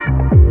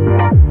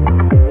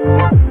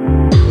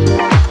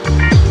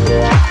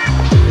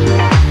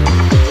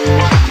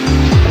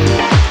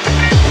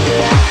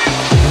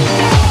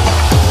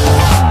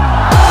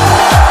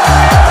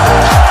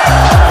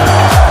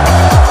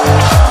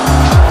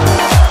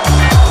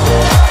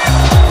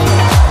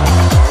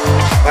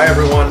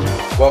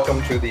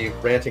welcome to the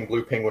Ranting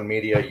Blue Penguin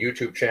Media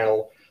YouTube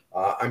channel.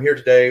 I'm here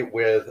today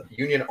with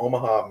Union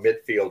Omaha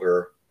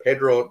midfielder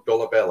Pedro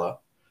Dolabella.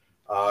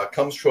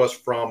 Comes to us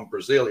from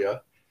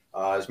Brasilia.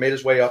 Has made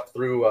his way up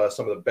through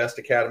some of the best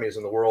academies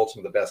in the world,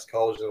 some of the best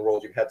colleges in the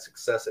world. You've had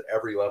success at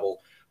every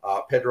level.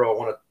 Pedro, I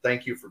want to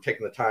thank you for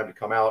taking the time to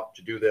come out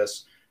to do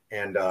this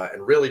and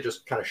really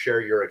just kind of share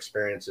your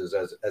experiences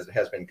as it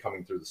has been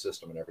coming through the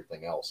system and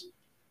everything else.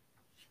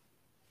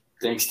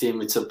 Thanks, Tim.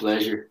 It's a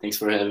pleasure. Thanks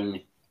for having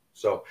me.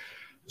 So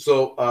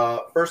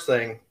first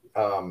thing,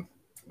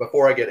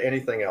 before I get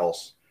anything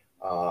else,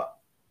 I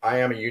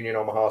am a Union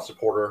Omaha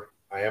supporter.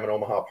 I am an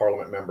Omaha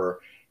Parliament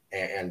member,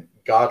 and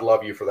God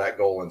love you for that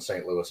goal in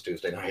St. Louis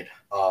Tuesday night.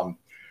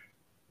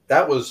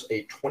 That was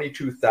a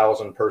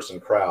 22,000 person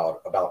crowd,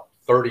 about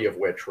 30 of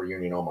which were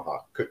Union Omaha.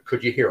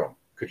 Could you hear them?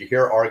 Could you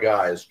hear our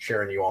guys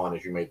cheering you on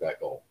as you made that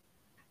goal?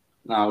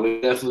 No,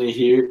 we definitely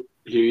hear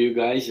you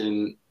guys,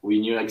 and we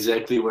knew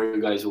exactly where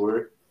you guys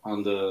were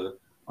on the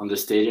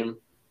stadium.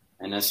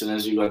 And as soon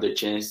as we got the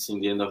chance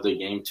in the end of the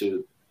game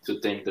to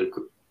thank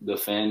the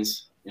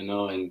fans, you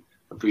know, and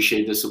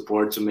appreciate the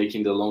support to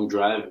making the long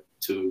drive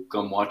to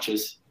come watch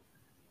us.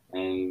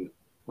 And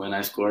when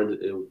I scored,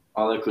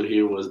 all I could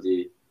hear was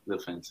the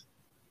fans.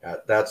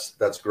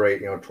 That's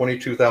great. You know,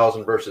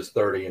 22,000 versus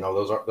 30. You know,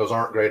 those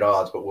aren't great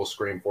odds, but we'll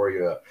scream for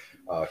you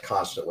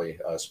constantly,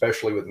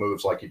 especially with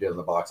moves like you did in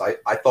the box.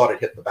 I thought it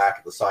hit the back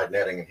of the side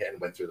netting and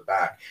went through the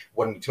back. It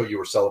wasn't until you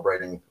were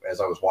celebrating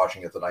as I was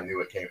watching it that I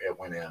knew it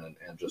went in,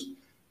 and just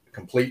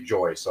complete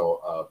joy.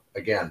 So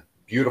again,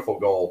 beautiful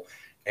goal,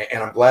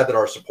 and I'm glad that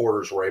our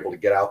supporters were able to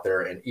get out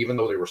there, and even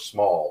though they were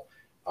small,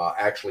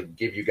 actually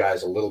give you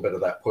guys a little bit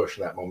of that push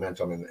and that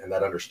momentum and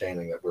that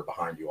understanding that we're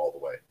behind you all the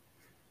way.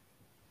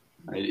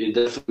 It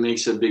definitely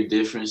makes a big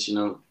difference, you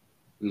know,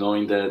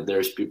 knowing that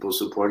there's people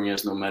supporting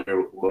us no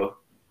matter what,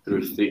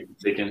 through thick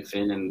and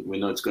thin, and we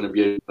know it's going to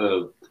be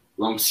a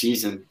long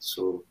season,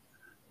 so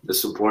the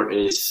support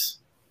is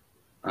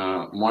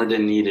more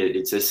than needed.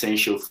 It's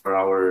essential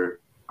for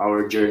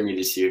our journey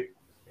this year.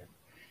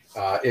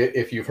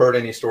 If you've heard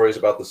any stories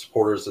about the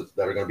supporters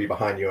that are going to be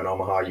behind you in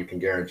Omaha, you can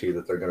guarantee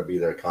that they're going to be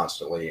there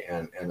constantly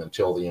and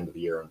until the end of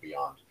the year and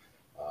beyond.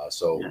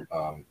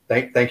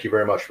 Thank you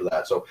very much for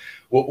that. So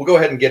we'll go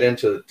ahead and get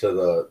into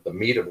the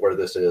meat of where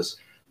this is.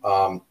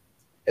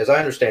 As I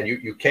understand,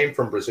 you came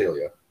from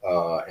Brasilia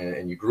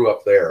and you grew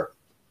up there.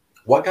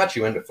 What got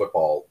you into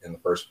football in the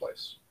first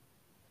place?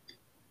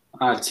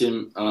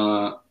 Tim,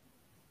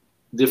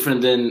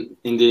 different than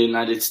in the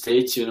United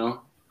States, you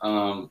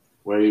know,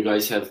 where you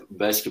guys have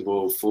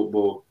basketball,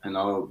 football, and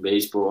all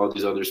baseball, all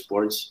these other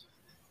sports.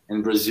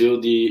 In Brazil,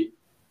 the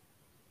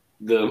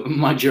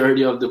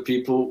majority of the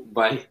people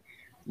by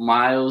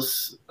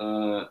miles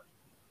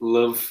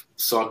love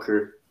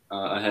soccer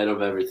ahead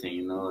of everything.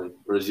 You know, like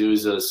Brazil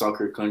is a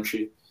soccer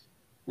country.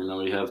 You know,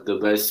 we have the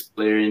best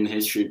player in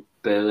history,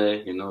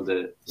 Pelé, you know,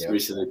 that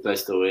recently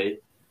passed away.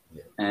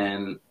 Yeah.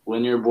 And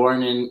when you're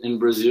born in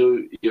Brazil,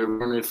 you're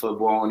born with a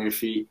ball on your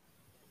feet.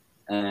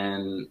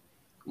 And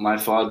my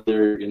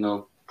father, you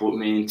know, put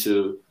me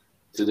into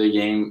the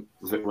game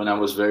when I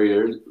was very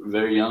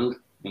young,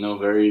 you know,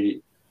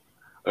 very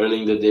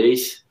early in the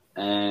days.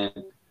 And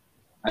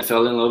I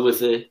fell in love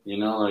with it, you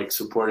know, like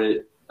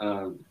supported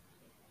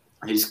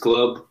his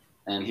club,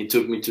 and he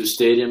took me to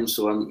stadiums.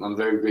 So I'm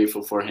very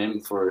grateful for him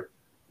for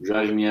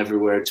driving me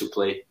everywhere to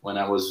play when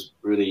I was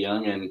really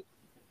young. And,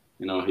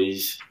 you know,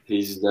 he's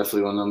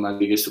definitely one of my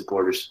biggest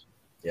supporters.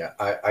 Yeah,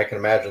 I can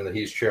imagine that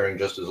he's cheering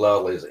just as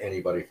loudly as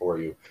anybody for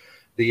you.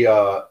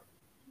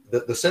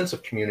 The sense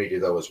of community,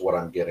 though, is what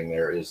I'm getting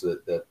there, is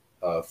that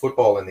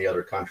football in the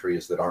other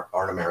countries that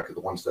aren't America, the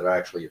ones that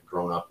actually have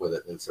grown up with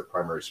it, and it's their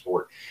primary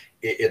sport,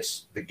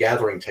 it's the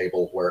gathering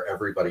table where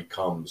everybody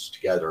comes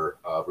together,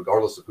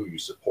 regardless of who you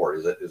support.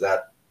 Is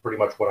that pretty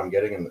much what I'm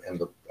getting in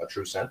a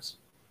true sense?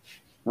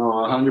 No,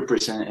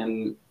 100%.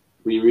 And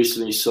we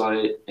recently saw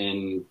it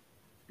in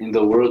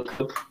the World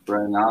Cup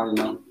right now. You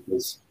know,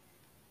 it's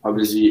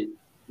obviously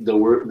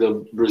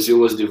the Brazil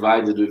was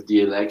divided with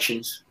the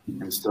elections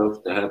and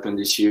stuff that happened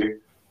this year.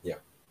 Yeah,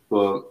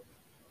 but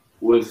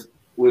with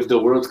the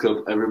World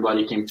Cup,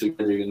 everybody came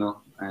together, you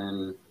know,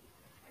 and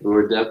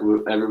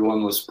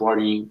everyone was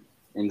partying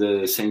in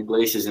the same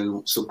places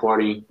and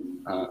supporting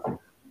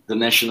the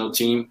national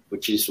team,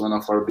 which is one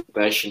of our big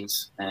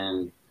passions.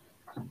 And,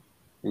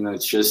 you know,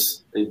 it's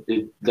just,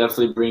 it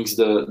definitely brings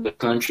the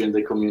country and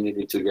the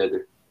community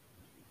together.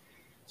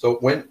 So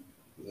when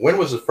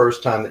was the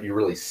first time that you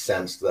really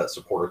sensed that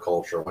supporter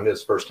culture? When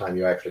is the first time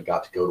you actually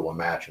got to go to a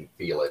match and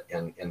feel it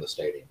in the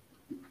stadium?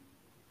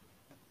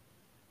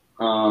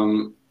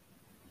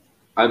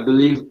 I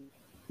believe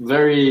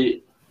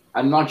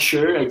I'm not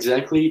sure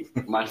exactly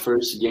my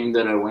first game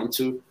that I went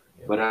to,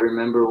 but I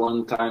remember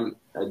one time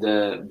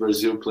that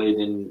Brazil played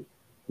in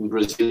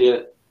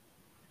Brasilia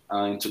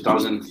in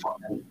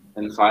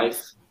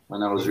 2005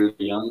 when I was really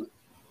young.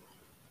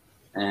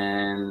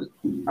 And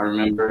I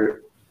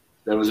remember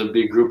there was a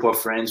big group of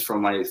friends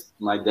from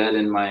my dad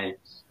and my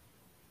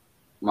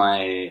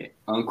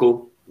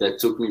uncle that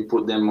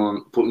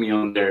put me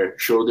on their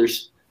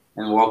shoulders,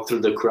 and walk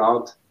through the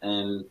crowd,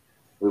 and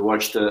we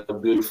watched a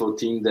beautiful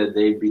team that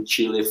they beat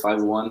Chile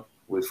 5-1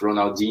 with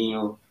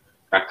Ronaldinho,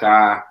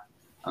 Kaká.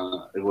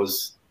 It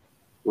was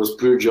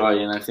pure joy,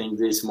 and I think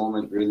this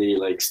moment really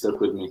like stuck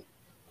with me.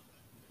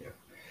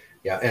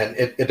 Yeah, and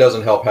it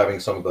doesn't help having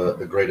some of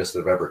the greatest that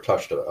have ever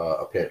touched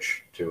a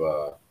pitch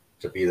to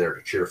be there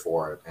to cheer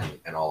for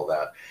and all of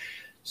that.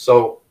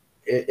 So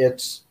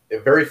it's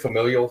very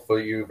familial for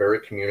you, very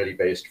community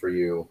based for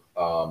you.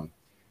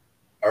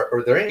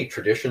 Are there any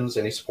traditions,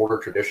 any supporter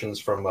traditions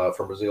from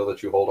Brazil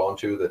that you hold on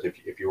to that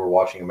if you were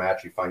watching a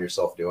match you find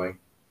yourself doing?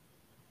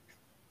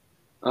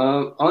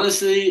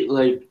 Honestly,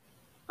 like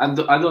I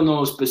don't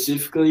know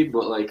specifically,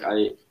 but like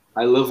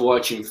I love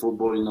watching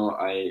football. You know,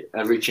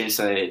 every chance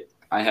I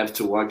have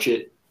to watch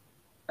it.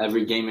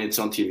 Every game it's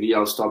on TV,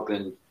 I'll stop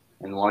and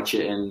watch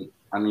it. And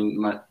I mean,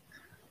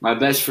 my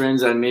best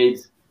friends I made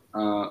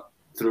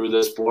through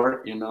the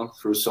sport, you know,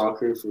 through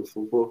soccer, through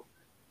football.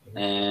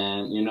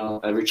 And you know,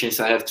 every chance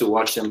I have to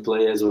watch them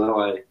play as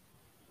well,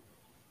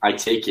 I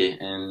take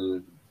it.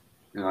 And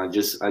you know, I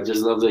just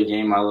love the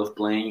game. I love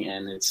playing,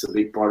 and it's a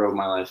big part of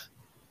my life.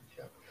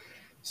 Yeah.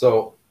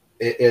 So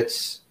it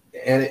is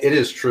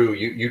true.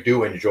 You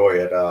do enjoy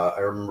it. I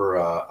remember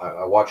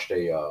I watched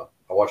a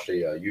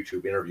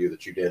YouTube interview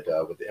that you did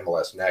with the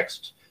MLS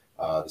Next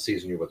the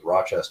season you were with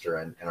Rochester,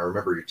 and I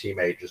remember your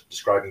teammate just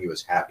describing you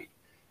as happy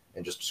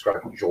and just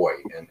describing joy,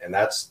 and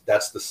that's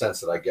the sense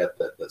that I get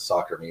that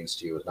soccer means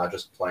to you, is not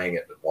just playing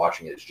it but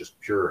watching it. It's just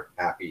pure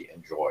happy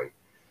and joy,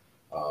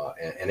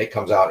 and it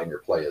comes out in your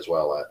play as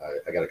well.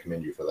 I got to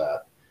commend you for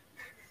that.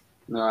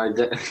 No,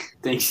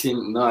 thanks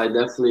him. No, I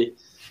definitely,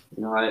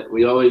 you know,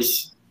 we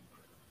always,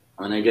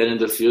 when I get in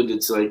the field,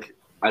 it's like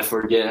I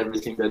forget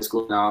everything that's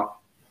going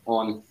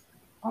on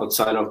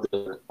outside of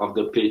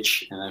the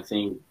pitch, and I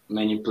think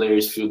many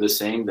players feel the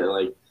same. That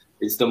like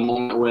it's the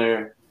moment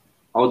where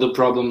all the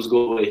problems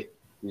go away,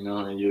 you know,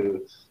 and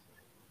you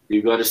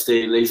got to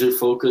stay laser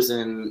focused,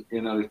 and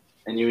you know,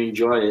 and you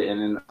enjoy it. And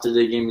then after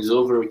the game is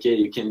over, okay,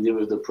 you can deal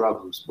with the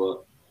problems.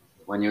 But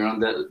when you're on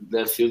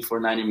that field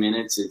for 90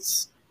 minutes,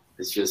 it's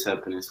just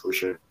happiness for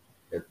sure.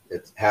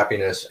 It's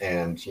happiness,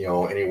 and you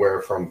know,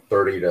 anywhere from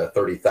 30 to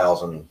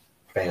 30,000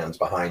 fans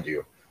behind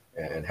you,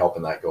 and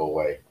helping that go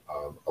away.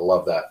 I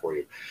love that for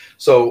you.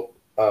 So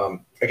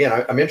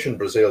again, I mentioned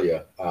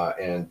Brasilia,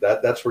 and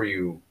that's where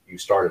you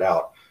started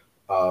out.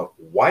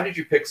 Why did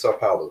you pick Sao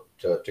Paulo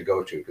to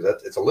go to? Because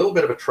it's a little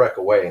bit of a trek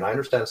away, and I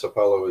understand Sao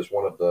Paulo is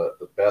one of the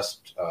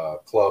best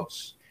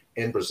clubs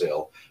in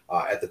Brazil.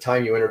 At the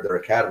time you entered their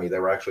academy, they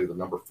were actually the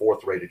number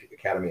 4th rated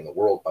academy in the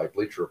world by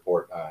Bleacher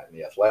Report in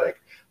the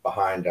Athletic,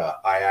 behind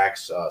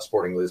Ajax,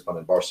 Sporting Lisbon,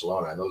 and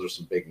Barcelona, and those are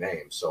some big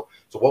names. So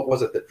what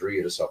was it that drew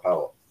you to Sao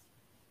Paulo?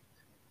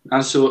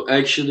 So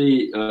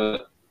actually,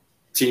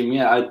 team,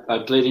 yeah, I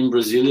played in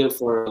Brasilia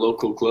for a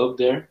local club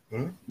there.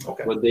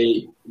 Okay. But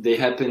they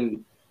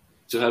happened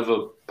to have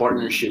a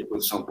partnership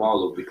with São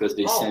Paulo, because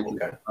they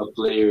sent a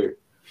player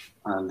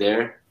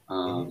there,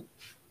 and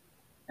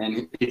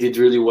he did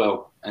really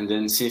well. And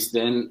then since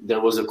then, there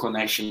was a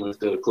connection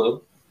with the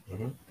club.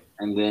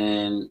 And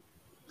then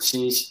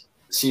since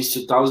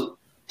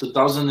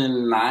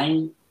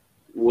 2009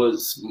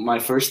 was my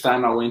first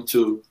time I went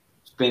to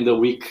spend a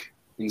week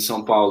in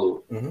São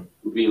Paulo to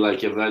be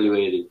like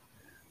evaluated.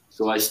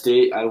 So I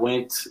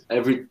went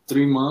every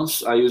 3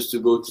 months. I used to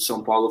go to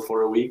São Paulo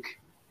for a week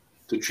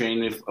to train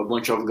with a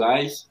bunch of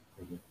guys.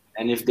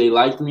 And if they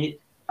liked me,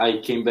 I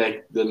came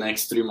back the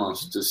next 3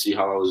 months to see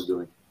how I was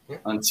doing.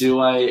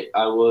 Until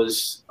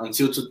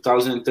until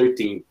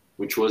 2013,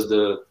 which was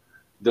the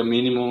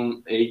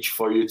minimum age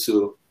for you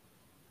to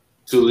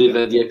live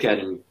at the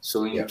academy.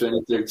 So in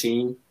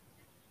 2013,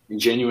 in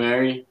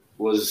January,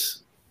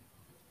 was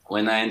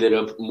when I ended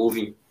up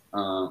moving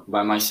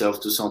by myself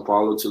to São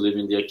Paulo to live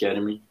in the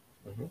academy,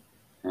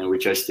 and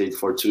which I stayed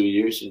for 2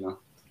 years, you know.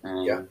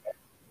 And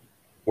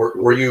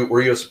Were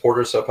you a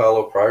supporter of Sao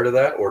Paulo prior to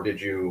that, or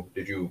did you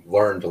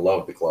learn to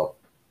love the club?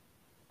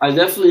 I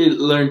definitely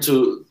learned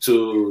to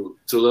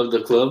love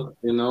the club,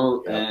 you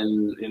know,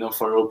 and you know,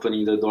 for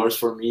opening the doors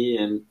for me.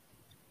 And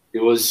it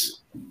was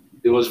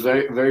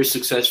very, very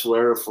successful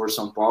era for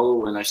São Paulo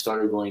when I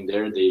started going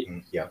there. They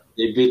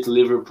beat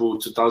Liverpool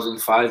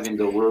 2005 in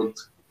the World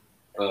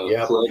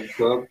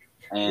Club,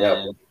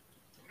 and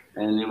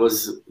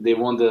they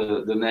won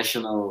the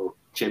national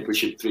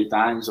championship 3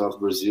 times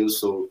of Brazil.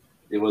 So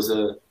it was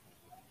a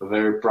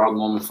very proud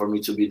moment for me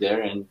to be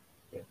there. And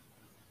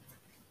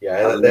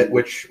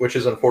which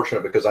is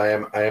unfortunate, because I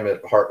am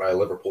at heart a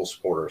Liverpool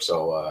supporter.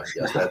 So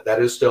yes,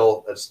 that's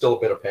still a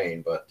bit of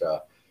pain, but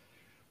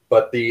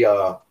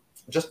the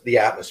just the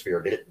atmosphere,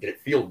 did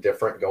it feel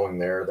different going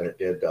there than it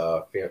did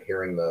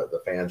hearing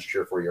the fans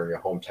cheer for you in your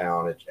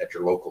hometown at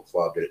your local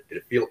club? Did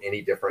it feel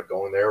any different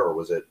going there, or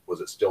was it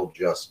still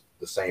just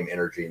the same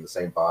energy and the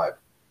same vibe?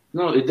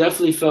 No, it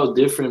definitely felt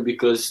different,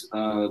 because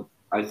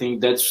I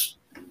think that's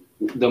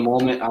the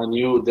moment I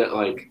knew that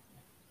like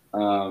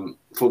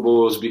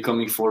football was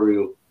becoming for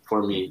real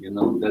for me. You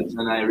know, that's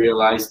when I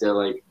realized that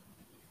like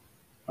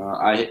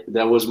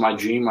that was my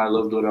dream. I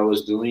loved what I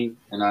was doing,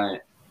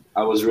 and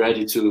I was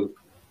ready to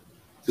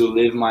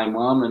leave my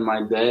mom and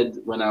my dad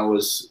when I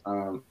was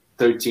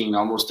 13,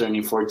 almost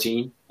turning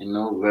 14. You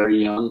know,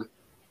 very young,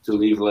 to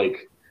leave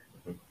like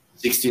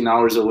 16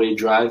 hours away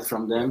drive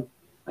from them.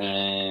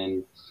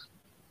 And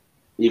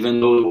even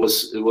though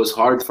it was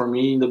hard for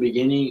me in the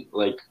beginning,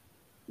 like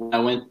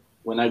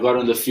when I got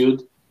on the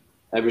field,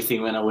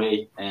 everything went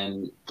away.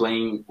 And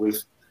playing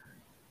with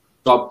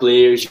top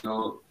players, you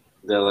know,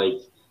 they're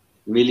like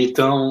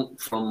Militão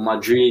from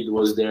Madrid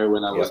was there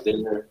when I was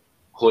there.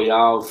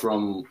 Royal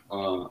from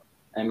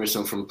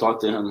Emerson from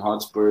Tottenham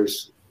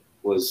Hotspurs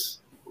was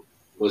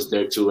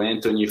there too.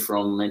 Anthony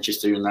from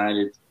Manchester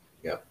United.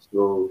 Yeah.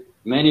 So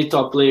many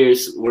top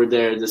players were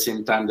there at the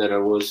same time that I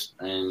was,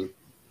 and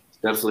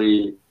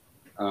definitely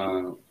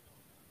I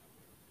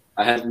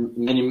had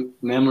many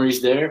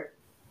memories there,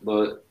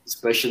 but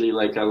especially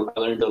like I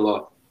learned a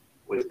lot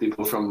with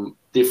people from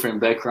different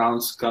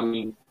backgrounds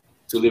coming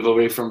to live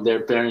away from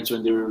their parents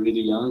when they were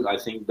really young. I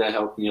think that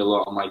helped me a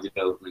lot on my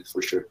development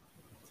for sure.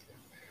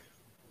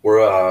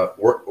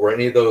 Were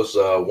any of those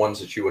ones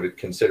that you would have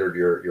considered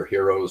your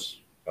heroes?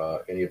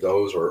 Any of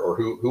those, or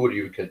who would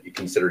you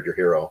considered your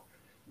hero?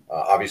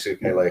 Obviously,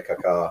 Pele,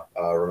 Kaká,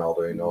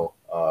 Ronaldo, you know,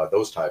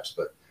 those types.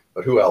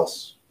 But who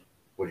else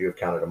would you have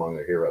counted among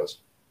their heroes?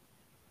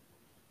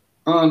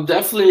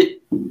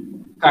 Definitely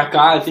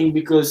Kaká. I think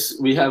because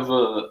we have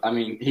I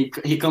mean,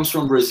 he comes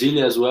from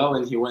Brasilia as well,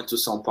 and he went to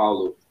São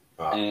Paulo,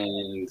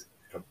 and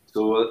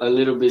so a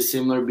little bit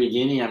similar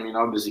beginning. I mean,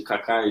 obviously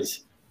Kaká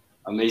is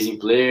amazing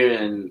player,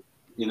 and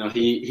you know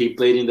he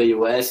played in the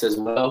US as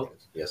well.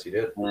 Yes, he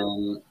did.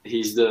 And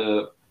he's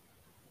the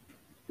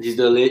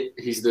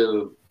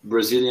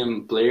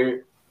Brazilian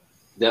player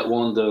that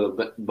won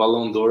the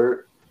Ballon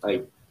d'Or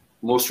like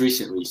most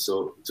recently,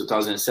 so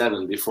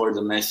 2007, before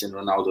the Messi and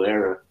Ronaldo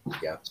era.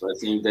 Yeah. So I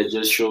think that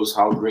just shows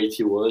how great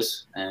he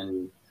was,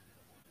 and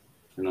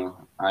you know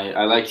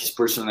I like his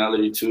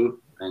personality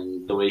too,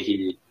 and the way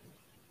he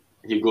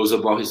goes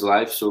about his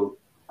life. So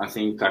I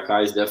think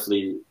Kaká is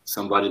definitely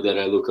somebody that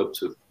I look up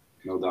to,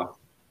 no doubt.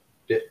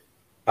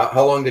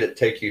 How long did it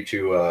take you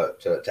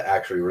to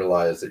actually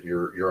realize that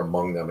you're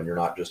among them and you're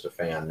not just a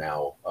fan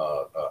now,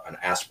 an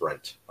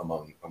aspirant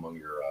among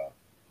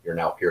your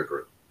now peer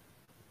group?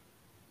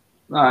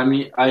 No, I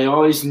mean I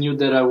always knew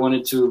that I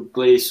wanted to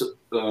play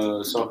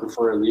soccer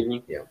for a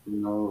living. Yeah. You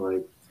know,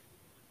 like,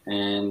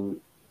 and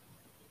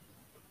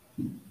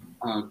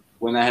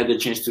when I had the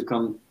chance to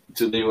come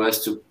to the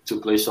US to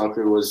play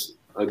soccer was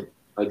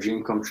a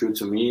dream come true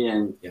to me,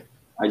 and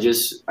I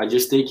just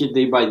take it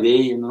day by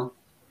day, you know.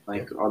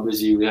 Like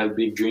obviously we have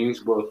big dreams,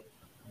 but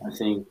I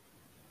think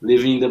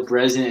living the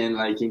present and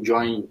like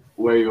enjoying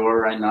where you are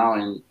right now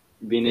and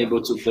being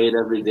able to play it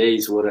every day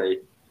is what I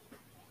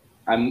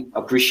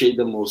appreciate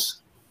the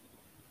most.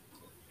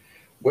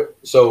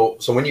 So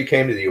when you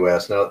came to the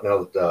U.S., now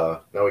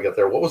we got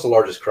there, what was the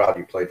largest crowd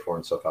you played for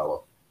in Sao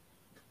Paulo?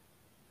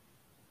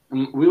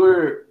 We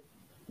were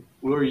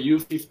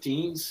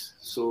U15s,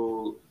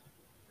 so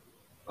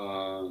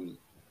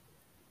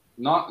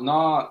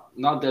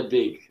not that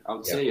big. I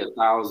would say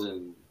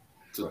 1,000,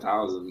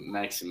 2,000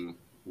 maximum.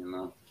 You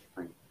know.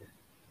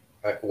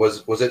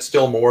 Was it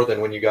still more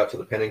than when you got to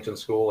the Pennington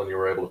School and you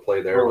were able to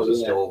play there? Was it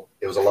still?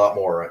 It was a lot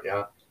more, right?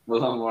 Yeah. A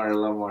lot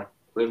more.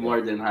 Way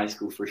more than high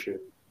school for sure.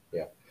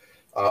 Yeah.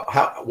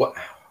 What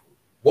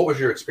was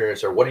your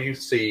experience there? What do you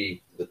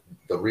see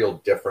the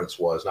real difference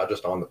was, not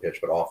just on the pitch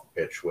but off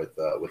the pitch with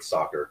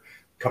soccer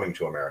coming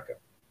to America?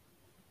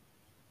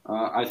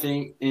 I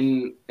think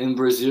in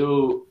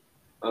Brazil,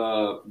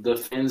 the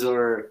fans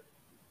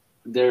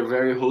they're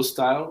very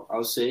hostile,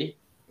 I'll say,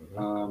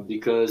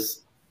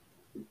 because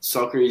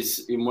soccer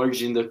is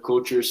emerging in the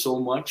culture so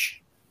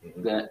much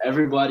that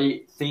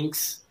everybody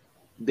thinks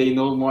they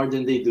know more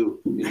than they do.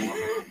 You know?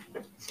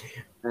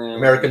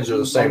 Americans are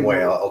the same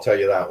way. I'll tell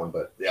you that one,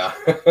 but yeah.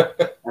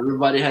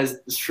 Everybody has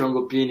strong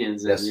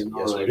opinions. Yes, and, you know,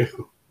 yes, like, we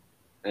do.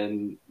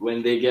 And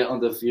when they get on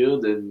the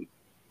field, and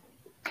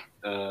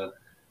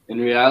in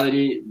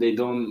reality, they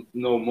don't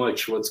know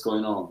much what's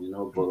going on, you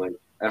know, but like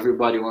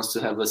everybody wants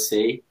to have a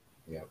say.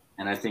 Yeah.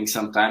 And I think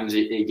sometimes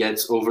it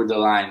gets over the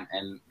line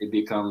and it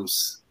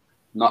becomes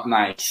not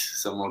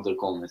nice, some of the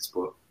comments,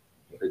 but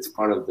it's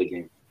part of the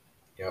game.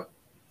 Yeah.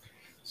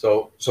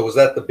 So was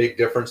that the big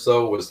difference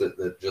though? Was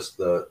that just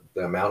the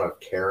amount of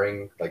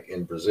caring? Like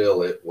in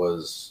Brazil, it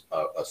was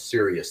a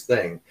serious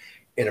thing.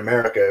 In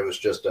America, it was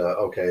just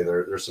okay.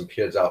 There's some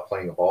kids out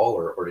playing a ball,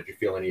 or did you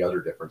feel any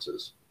other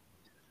differences?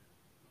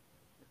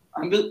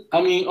 I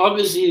mean,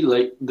 obviously,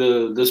 like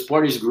the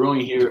sport is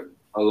growing here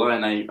a lot,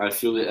 and I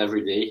feel it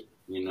every day,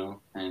 you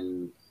know.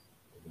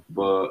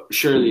 But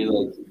surely,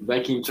 like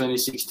back in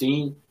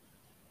 2016,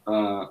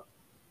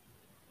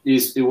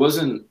 it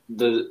wasn't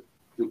the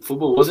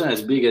football wasn't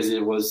as big as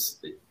it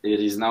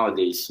is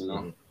nowadays, you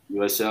know.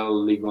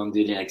 USL League One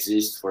didn't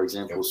exist, for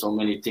example. So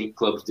many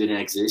clubs didn't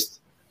exist,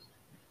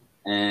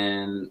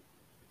 and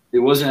it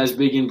wasn't as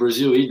big in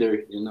Brazil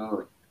either, you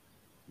know.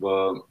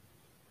 But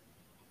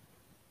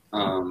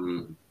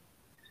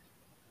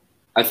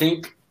I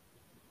think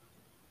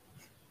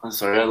I'm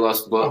sorry, I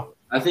lost. But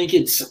I think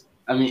it's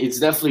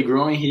definitely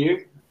growing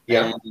here.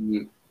 Yeah.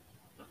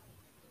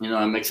 And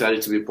I'm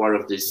excited to be part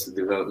of this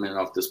development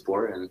of the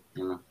sport, and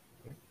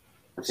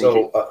I think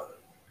So,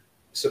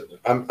 so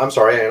I'm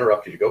sorry I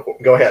interrupted you.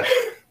 Go ahead.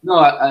 no,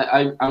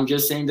 I'm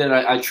just saying that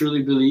I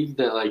truly believe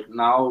that like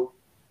now,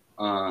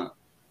 uh,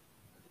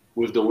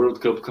 with the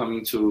World Cup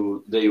coming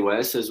to the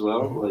US as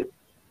well, Mm-hmm. like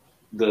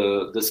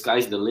the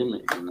sky's the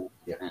limit,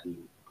 Yeah. And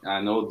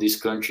I know this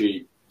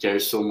country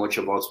cares so much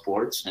about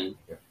sports, and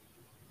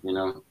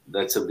Yeah.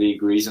 that's a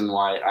big reason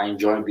why I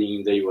enjoy being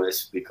in the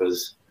US,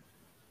 because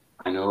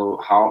I know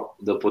how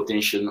the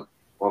potential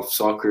of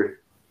soccer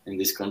in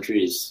this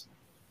country is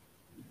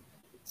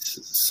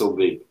so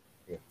big.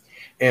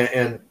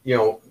 And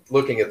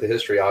looking at the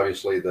history,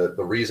 obviously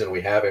the reason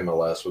we have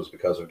MLS was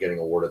because of getting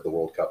awarded the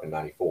World Cup in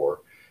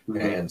 '94, Mm-hmm.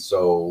 and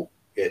so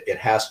it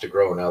has to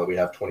grow now that we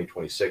have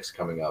 2026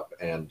 coming up,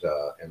 and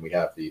we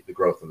have the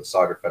growth in the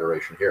Soccer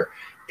Federation here.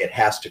 It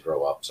has to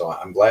grow up. So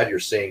I'm glad you're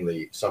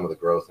seeing some of the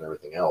growth and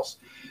everything else.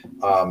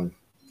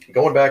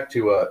 Going back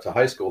to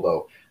high school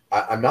though,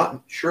 I'm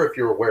not sure if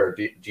you're aware.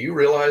 Do you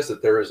realize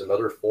that there is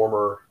another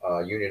former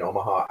Union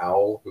Omaha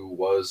Owl who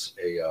was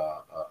a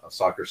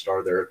soccer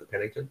star there at the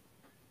Pennington?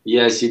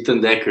 Yes,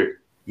 Ethan Decker.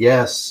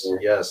 Yes,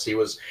 yes, he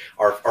was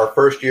our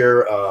first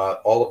year.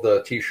 All of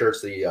the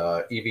T-shirts, the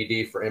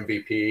EVD for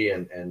MVP,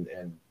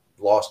 and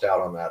lost out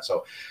on that.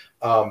 So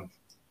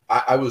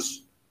I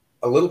was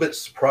a little bit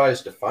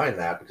surprised to find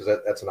that, because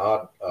that's an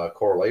odd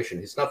correlation.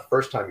 It's not the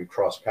first time you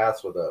crossed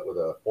paths with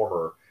a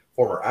former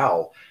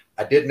Owl.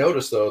 I did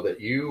notice though that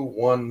you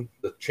won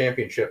the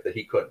championship that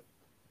he couldn't.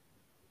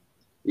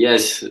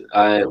 Yes,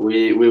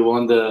 we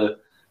won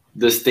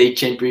the state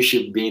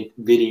championship,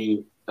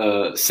 beating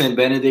St.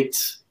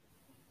 Benedict's,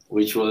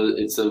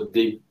 it's a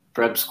big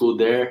prep school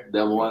there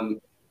that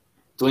won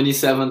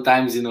 27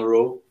 times in a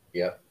row.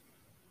 Yeah.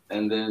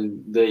 And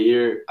then the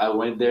year I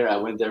went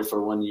there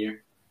for 1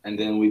 year, and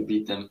then we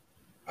beat them.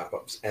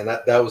 And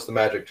that was the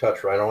magic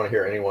touch, right? I don't want to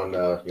hear anyone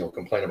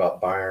complain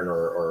about Bayern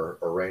or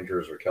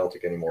Rangers or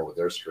Celtic anymore with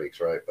their streaks,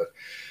 right? But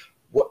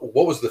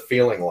what was the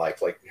feeling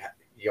like? Like,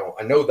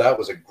 I know that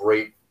was a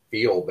great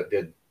feel, but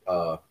did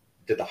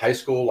the high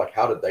school, like,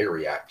 how did they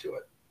react to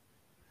it?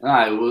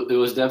 It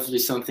was definitely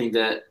something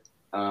that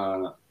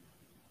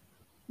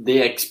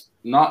they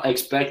not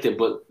expected,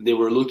 but they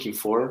were looking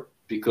for,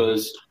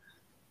 because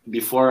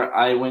before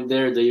I went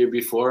there, the year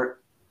before,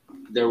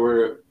 there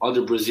were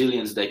other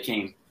Brazilians that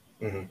came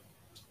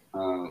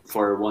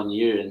for 1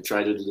 year and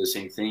tried to do the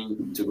same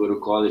thing to go to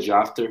college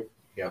after.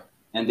 Yeah,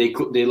 and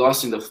they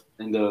lost in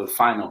the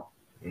final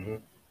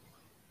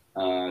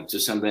to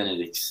St.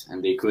 Benedict's,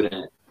 and they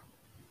couldn't,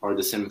 or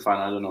the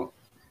semifinal, I don't know.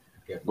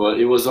 Yeah. But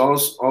it was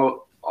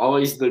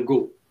always the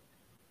goal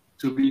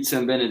to beat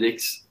St.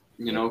 Benedict's,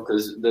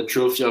 because the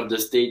trophy of the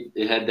state,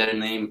 it had their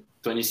name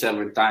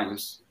 27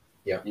 times.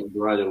 Yeah. In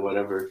blood or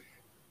whatever.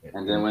 Yeah.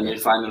 And then when they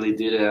finally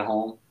did it at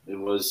home, it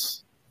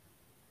was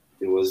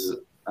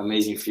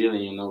amazing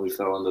feeling. We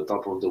felt on the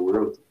top of the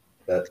world.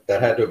 That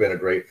had to have been a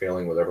great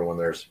feeling with everyone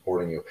there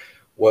supporting you.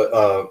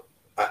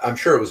 I'm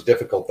sure it was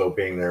difficult though,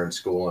 being there in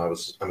school. And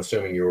I'm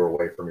assuming you were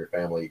away from your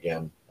family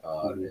again,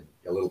 in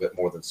a little bit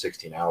more than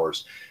 16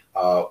 hours.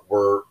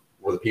 Were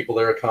the people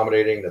there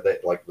accommodating? That they,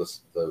 like,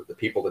 the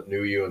people that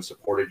knew you and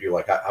supported you?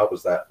 Like, how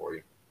was that for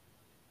you?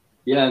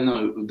 Yeah,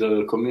 no,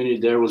 the community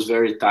there was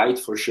very tight,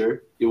 for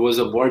sure. It was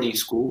a boarding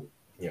school.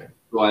 Yeah.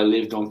 So I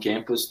lived on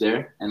campus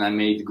there, and I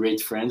made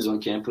great friends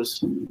on campus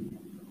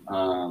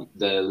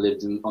that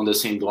lived on the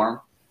same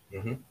dorm.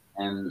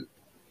 And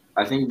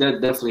I think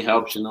that definitely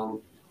helps,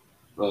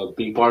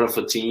 being part of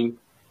a team,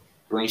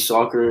 playing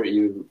soccer.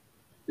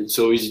 It's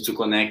so easy to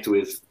connect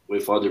with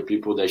other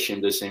people that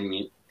share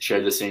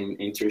the same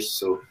interests.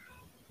 So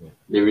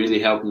they really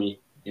helped me,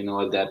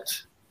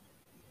 adapt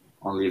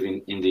on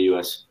living in the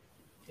US.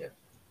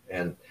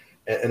 And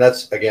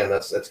that's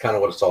kind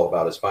of what it's all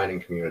about, is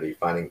finding community,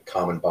 finding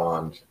common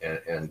bond,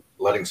 and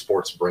letting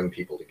sports bring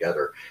people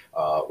together,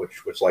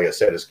 which like I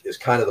said is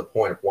kind of the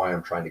point of why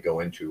I'm trying to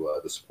go into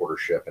the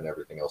supportership and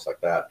everything else like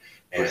that,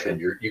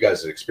 and you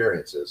guys'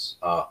 experiences.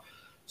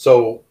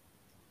 So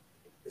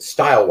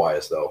style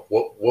wise though,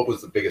 what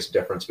was the biggest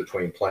difference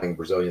between playing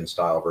Brazilian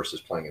style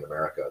versus playing in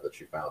America that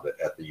you found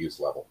at the youth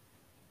level?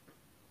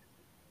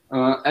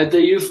 At the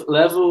youth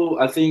level,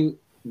 I think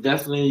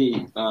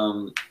definitely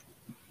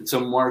it's a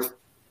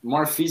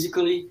more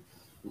physical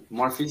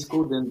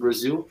than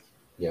Brazil.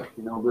 Yeah.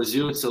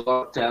 Brazil, it's a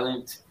lot of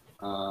talent,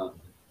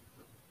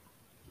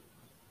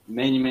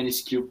 many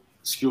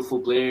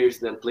skillful players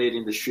that played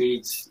in the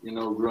streets,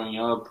 growing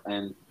up,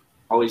 and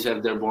always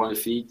have their ball on the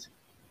feet.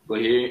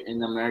 But here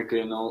in America,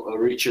 a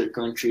richer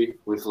country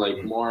with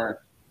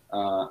more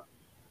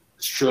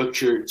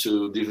structure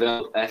to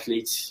develop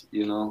athletes,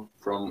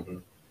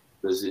 from,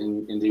 because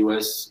in the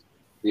US,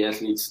 the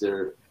athletes,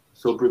 they're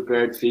so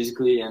prepared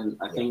physically, and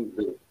I think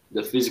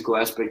the physical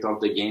aspect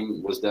of the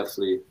game was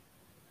definitely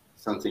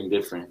something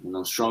different.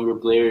 Stronger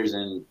players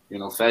and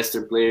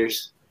faster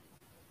players,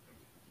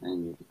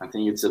 and I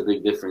think it's a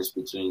big difference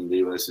between the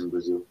US and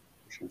Brazil.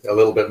 A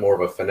little bit more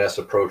of a finesse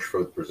approach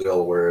for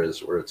Brazil, where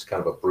it's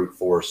kind of a brute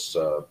force,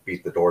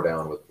 beat the door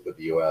down with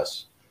the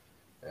U.S.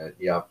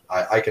 Yeah,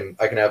 I can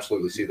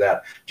absolutely see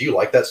that. Do you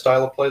like that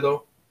style of play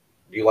though?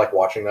 Do you like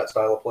watching that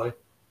style of play?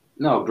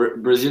 No,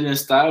 Brazilian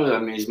style. I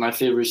mean, it's my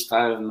favorite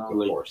style. You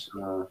know, of course.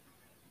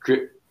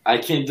 I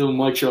can't do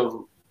much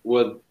of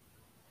what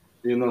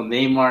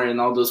Neymar and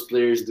all those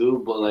players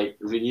do, but like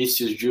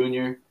Vinicius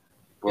Jr.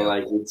 But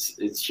like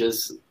it's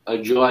just a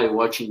joy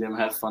watching them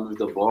have fun with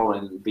the ball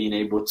and being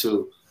able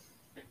to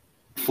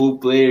full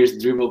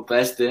players dribble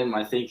past them.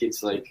 I think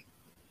it's like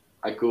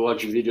I could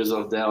watch videos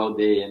of that all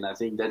day, and I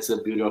think that's the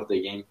beauty of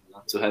the game,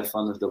 to have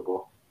fun with the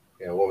ball.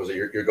 Yeah, what was it?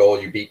 Your goal?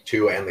 You beat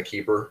two and the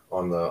keeper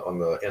on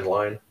the end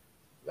line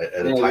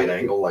at a tight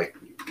angle, like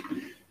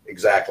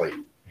exactly.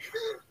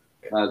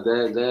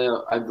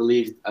 I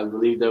believe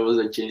there was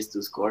a chance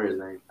to score,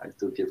 and I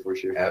took it for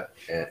sure.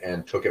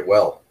 And took it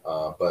well,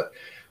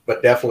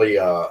 but definitely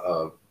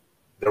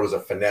there was a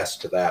finesse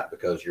to that,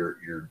 because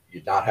you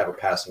not have a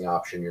passing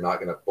option. You're not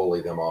going to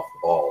bully them off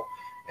the ball,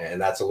 and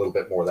that's a little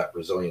bit more of that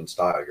Brazilian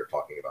style you're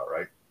talking about,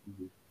 right?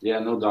 Yeah,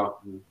 no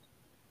doubt.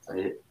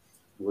 I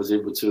was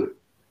able to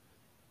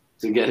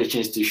get a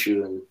chance to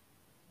shoot,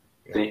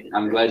 and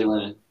I'm glad you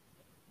went in.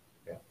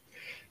 Yeah.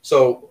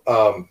 So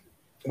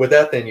with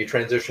that, then you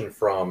transition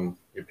from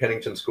your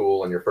Pennington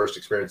school and your first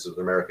experiences with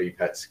America. You've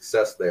had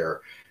success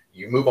there.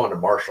 You move on to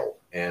Marshall,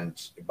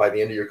 and by the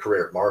end of your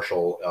career at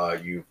Marshall,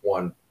 you've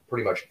won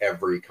pretty much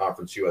every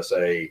Conference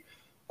USA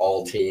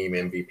all-team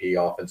MVP,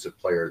 Offensive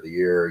Player of the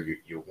Year.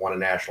 You won a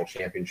national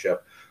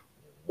championship.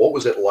 What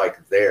was it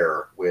like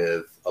there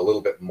with a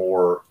little bit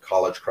more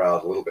college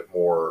crowd, a little bit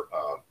more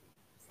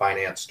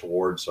finance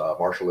towards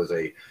Marshall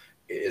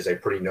is a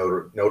pretty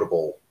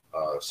notable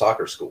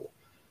soccer school.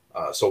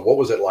 So what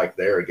was it like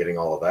there, getting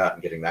all of that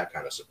and getting that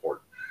kind of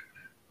support?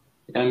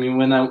 I mean,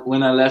 when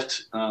I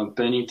left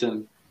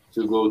Pennington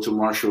to go to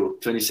Marshall,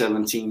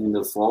 2017 in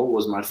the fall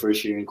was my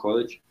first year in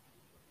college.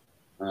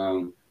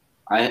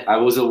 I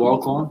was a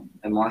walk-on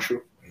at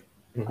Marshall.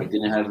 I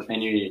didn't have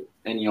any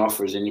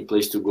offers, any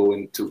place to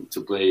go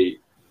to play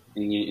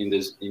in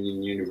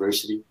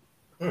university.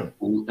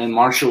 And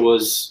Marshall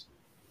was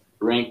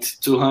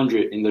ranked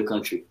 200 in the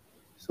country.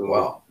 So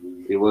wow.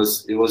 It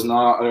was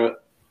not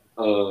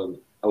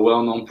a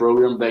well-known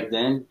program back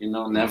then.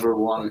 Never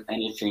won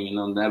anything.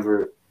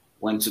 Never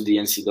went to the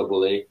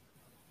NCAA.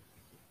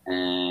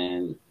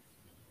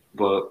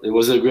 But it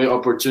was a great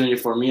opportunity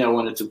for me. I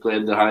wanted to play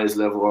at the highest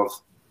level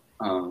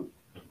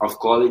of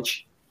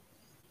college,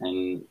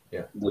 and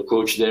the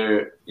coach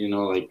there,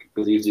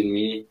 believed in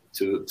me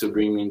to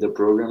bring me in the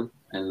program,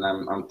 and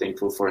I'm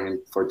thankful for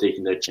him for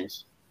taking that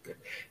chance.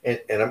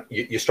 And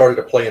you started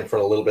to play in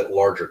front of a little bit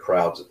larger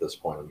crowds at this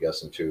point, I'm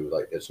guessing too.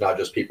 Like, it's not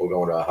just people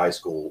going to a high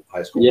school.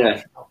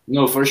 Yeah,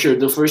 no, for sure.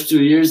 The first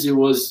 2 years it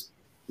was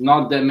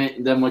not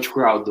that much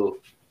crowd though.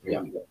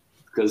 Yeah,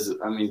 because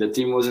I mean the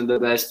team wasn't the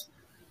best,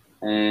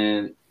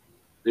 and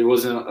it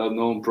wasn't a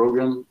known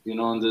program, in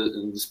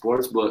the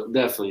sports. But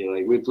definitely,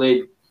 like, we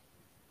played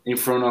in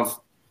front of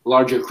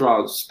larger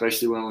crowds,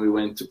 especially when we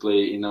went to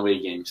play in away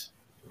games,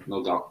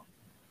 no doubt.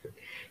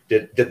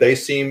 Did they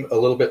seem a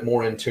little bit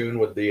more in tune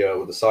with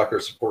the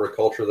soccer supporter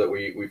culture that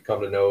we've come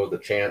to know? The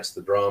chants,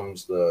 the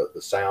drums, the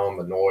sound,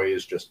 the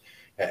noise. Just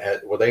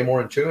were they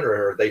more in tune,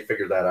 or have they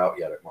figured that out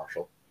yet at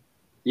Marshall?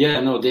 Yeah,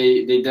 no,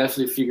 they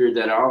definitely figured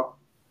that out.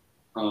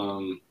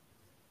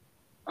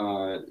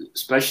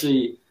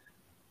 Especially,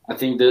 I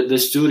think the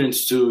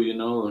students too.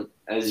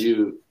 As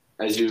you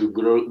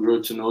grow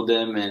to know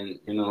them, and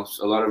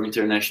a lot of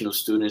international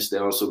students, they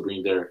also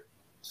bring their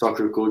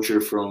soccer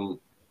culture from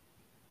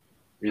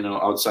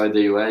outside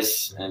the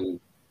US, and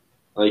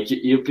like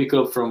you pick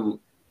up from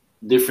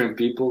different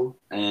people,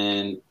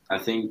 and I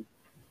think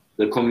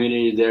the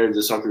community there,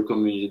 the soccer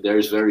community there,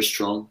 is very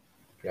strong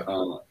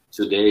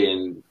today,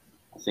 and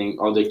I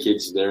think all the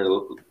kids there,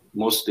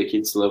 most of the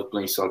kids love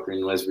playing soccer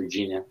in West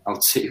Virginia, I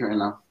would say right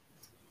now.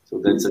 So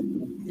that's a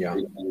big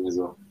thing as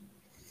well.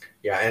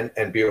 Yeah,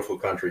 and beautiful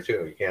country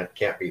too. You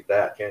can't beat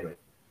that, can you?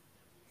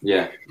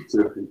 Yeah,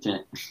 true. You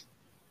can't.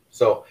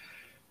 So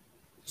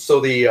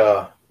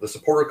the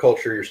supporter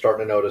culture, you're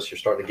starting to notice, you're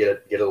starting to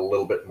get it a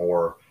little bit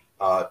more.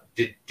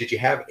 Did you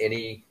have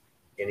any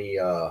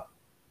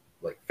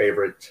like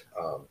favorite,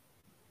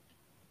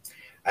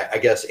 I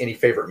guess, any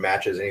favorite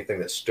matches, anything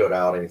that stood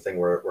out, anything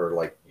where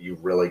like you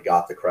really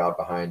got the crowd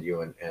behind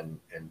you and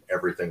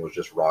everything was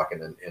just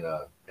rocking in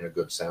a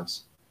good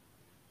sense?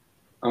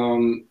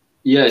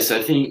 Yes,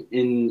 I think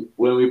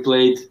when we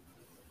played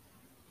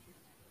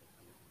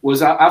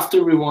was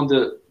after we won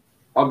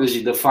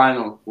obviously the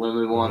final, when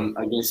we won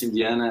against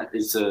Indiana.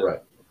 It's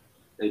a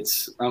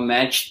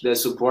match that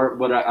support,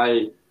 but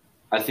I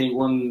think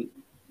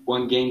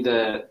one game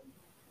that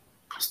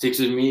sticks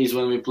with me is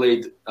when we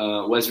played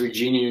West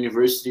Virginia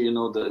University.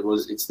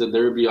 It's the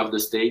derby of the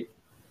state,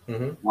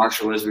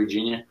 Marshall, West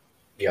Virginia.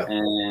 Yeah,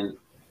 and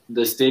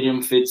the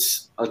stadium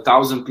fits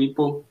 1,000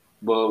 people,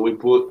 but we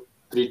put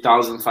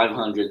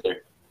 3,500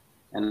 there,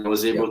 and I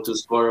was able to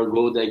score a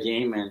goal that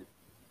game, and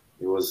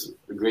it was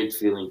a great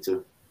feeling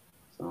too.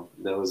 So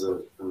that was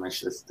a match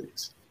that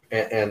sticks.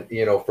 And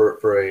you know,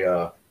 for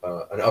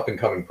an up and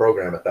coming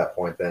program at that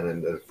point, then,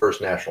 and the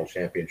first national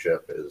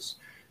championship is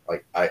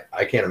like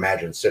I can't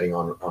imagine sitting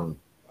on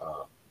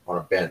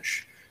a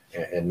bench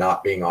and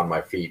not being on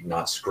my feet,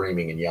 not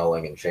screaming and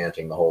yelling and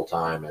chanting the whole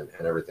time and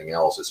everything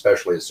else,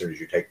 especially as soon as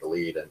you take the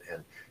lead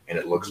and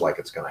it looks like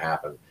it's going to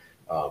happen.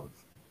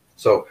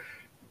 So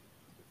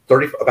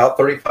about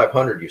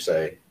 3,500, you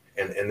say,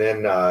 and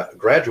then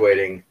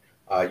graduating,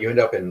 you end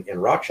up in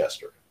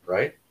Rochester,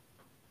 right?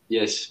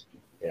 Yes.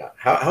 Yeah.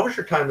 How was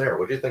your time there?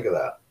 What did you think of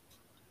that?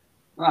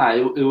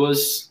 It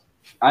was.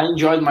 I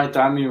enjoyed my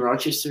time in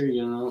Rochester.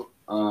 You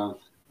know,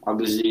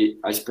 obviously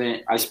I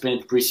spent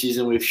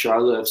preseason with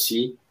Charlotte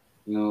FC.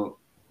 You know,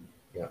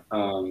 yeah.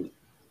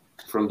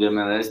 From the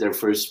MLS, their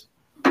first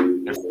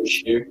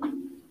year.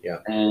 Yeah.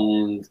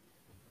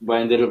 But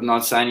I ended up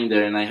not signing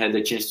there, and I had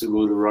the chance to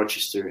go to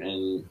Rochester,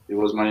 and it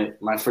was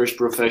my first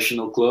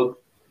professional club.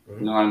 Mm-hmm.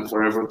 You know, I'm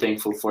forever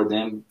thankful for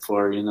them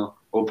for, you know,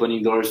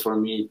 opening doors for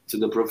me to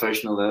the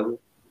professional level.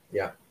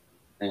 Yeah.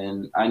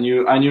 And I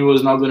knew it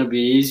was not going to be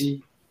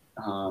easy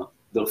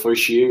the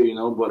first year, you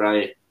know, but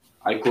I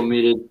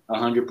committed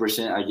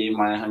 100%. I gave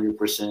my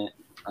 100%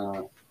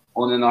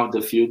 on and off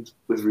the field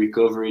with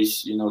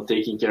recoveries, you know,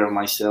 taking care of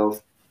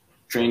myself,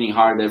 training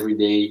hard every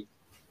day.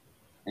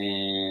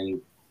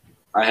 And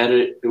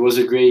it was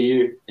a great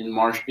year in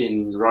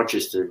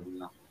Rochester, you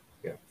know.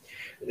 Yeah.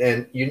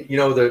 And you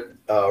know that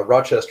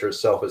Rochester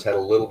itself has had a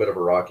little bit of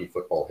a rocky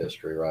football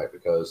history, right?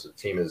 Because the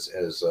team has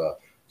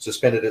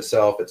suspended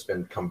itself. It's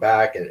been come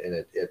back and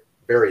it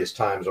various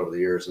times over the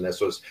years. And this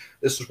was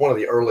one of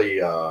the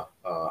early, I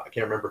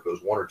can't remember if it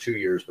was 1 or 2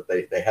 years, but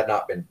they had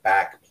not been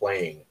back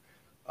playing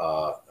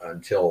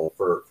until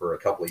for a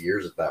couple of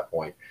years at that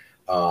point.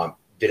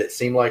 Did it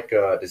seem like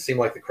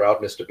the crowd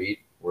missed a beat?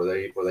 Were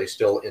they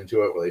still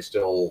into it? Were they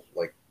still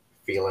like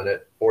feeling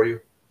it for you?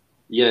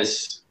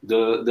 Yes,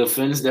 the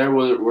fans there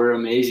were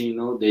amazing. You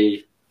know,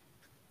 they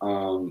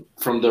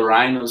from the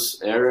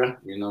Rhinos era.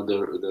 You know,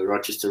 the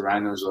Rochester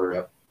Rhinos, or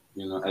yep.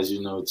 You know, as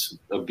you know, it's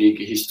a big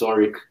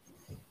historic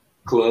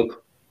club.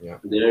 Yeah.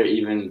 There,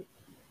 even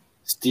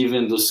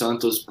Steven Dos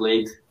Santos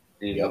played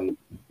in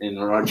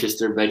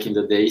Rochester back in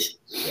the days.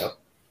 Yep.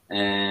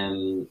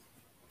 And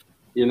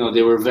you know,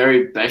 they were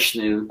very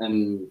passionate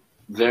and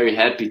very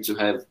happy to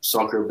have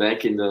soccer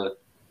back in the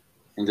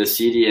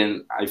city,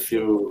 and I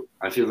feel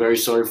very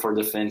sorry for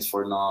the fans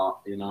for not,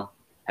 you know,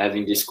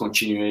 having this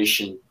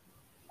continuation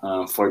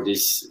for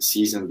this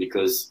season,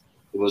 because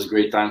it was a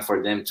great time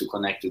for them to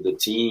connect with the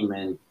team,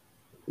 and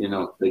you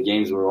know, the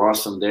games were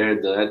awesome there,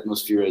 the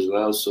atmosphere as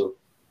well. So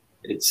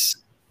it's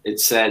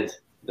sad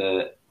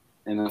that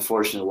and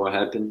unfortunate what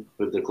happened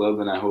with the club,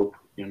 and I hope,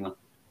 you know,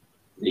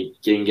 they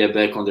can get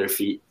back on their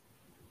feet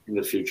in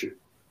the future.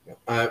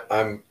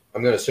 I'm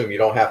going to assume you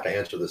don't have to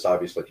answer this,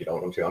 obviously, if you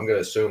don't want to. I'm going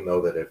to assume,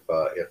 though, that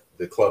if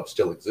the club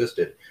still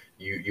existed,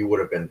 you would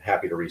have been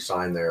happy to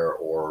re-sign there,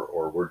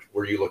 or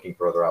were you looking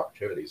for other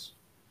opportunities?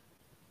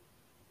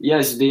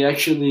 Yes, they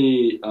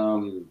actually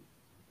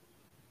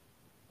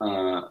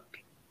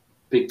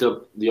picked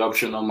up the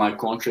option on my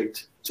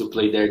contract to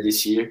play there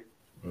this year.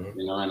 Mm-hmm.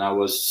 You know, and I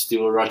was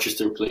still a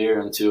Rochester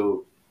player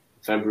until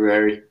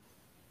February,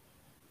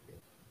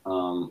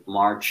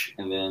 March,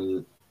 and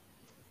then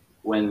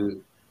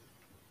when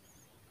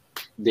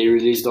they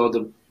released all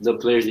the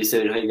players, they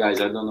said, "Hey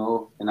guys, I don't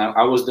know," and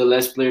I was the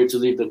last player to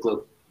leave the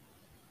club.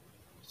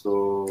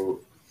 So,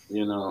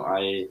 you know,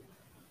 I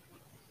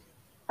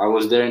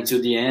was there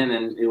until the end,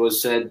 and it was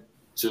sad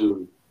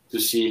to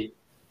see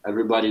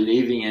everybody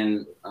leaving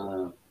and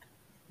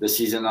the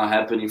season not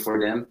happening for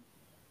them.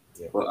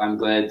 Yeah. But I'm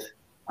glad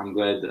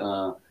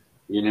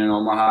Union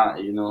Omaha,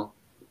 you know,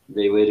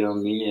 they waited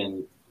on me,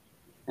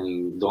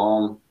 and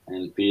Dom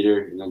and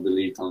Peter, you know,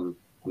 believed on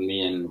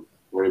me and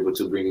were able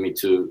to bring me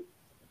to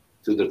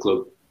the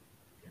club.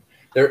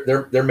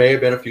 There may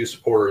have been a few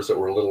supporters that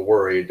were a little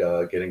worried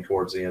getting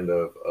towards the end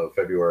of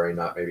February,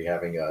 not maybe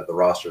having the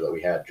roster that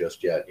we had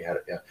just yet.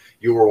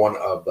 You were one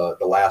of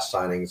the last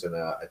signings, and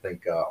I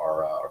think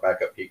our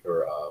backup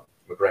keeper,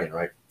 McGrain,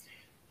 right?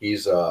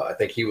 I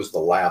think he was the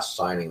last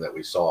signing that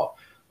we saw,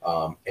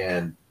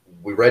 and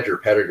we read your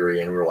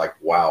pedigree and we were like,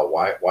 wow,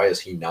 why is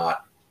he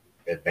not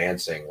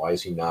advancing? Why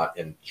is he not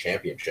in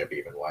championship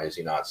even? Why is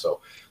he not?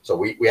 So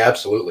we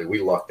absolutely, we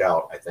lucked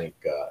out, I think,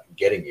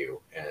 getting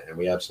you, and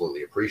we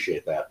absolutely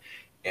appreciate that.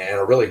 And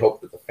I really hope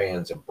that the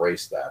fans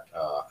embrace that.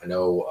 I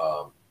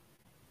know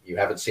you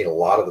haven't seen a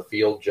lot of the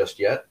field just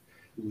yet,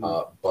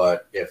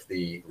 but if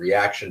the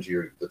reaction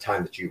to the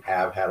time that you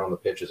have had on the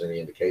pitch is any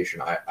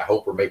indication, I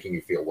hope we're making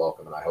you feel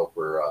welcome, and I hope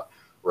we're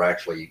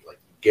actually like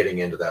getting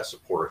into that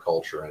supporter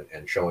culture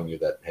and showing you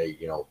that, hey,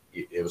 you know,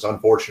 it was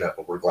unfortunate,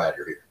 but we're glad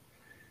you're here.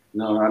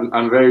 No,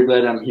 I'm very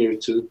glad I'm here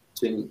too,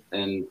 Tim.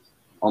 And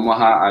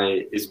Omaha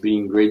is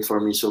being great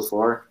for me so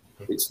far.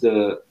 It's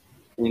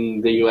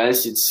in the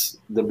US, it's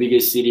the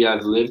biggest city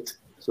I've lived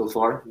so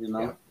far, you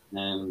know,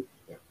 and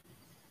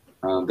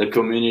the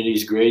community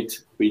is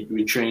great.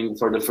 We trained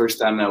for the first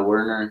time at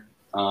Werner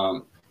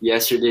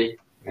yesterday,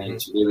 and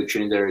today we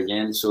trained there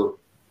again. So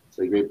It's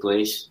a great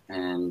place,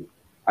 and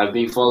I've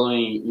been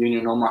following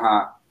Union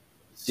Omaha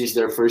since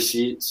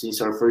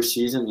since our first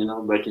season,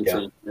 back in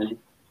 2020.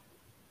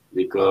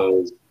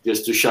 Because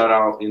just to shout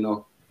out,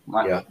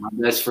 my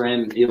best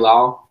friend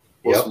Ilal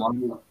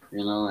Osman,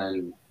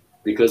 and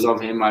because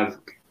of him, I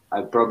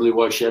probably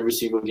watched every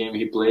single game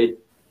he played,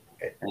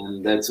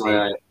 and that's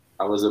why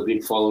I was a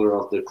big follower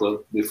of the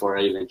club before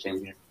I even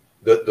came here.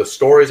 The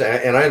stories,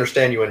 and I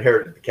understand you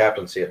inherited the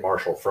captaincy at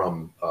Marshall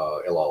from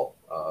Ilal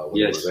when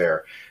you were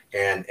there,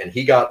 and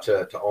he got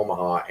to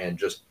Omaha, and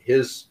just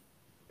his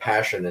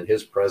passion and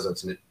his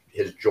presence and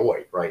his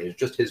joy, right? It's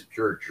just his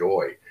pure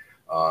joy.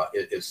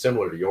 It's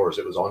similar to yours.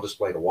 It was on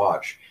display to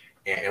watch,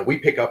 and we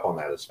pick up on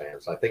that as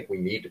fans. I think we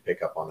need to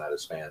pick up on that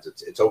as fans.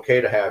 It's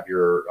okay to have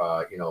your,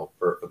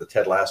 for the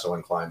Ted Lasso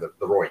incline,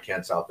 the Roy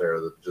Kents out there,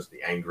 just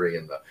the angry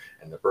and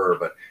the Burr,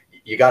 but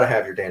you got to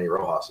have your Danny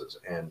Rojas's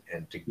and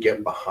to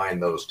get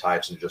behind those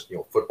types and just,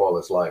 football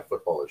is life,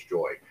 football is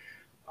joy.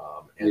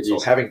 And so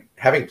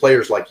having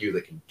players like you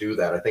that can do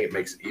that, I think it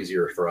makes it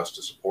easier for us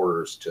to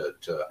supporters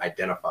to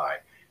identify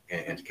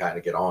and to kind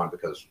of get on,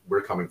 because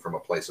we're coming from a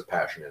place of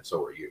passion, and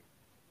so are you.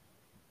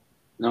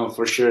 No,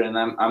 for sure, and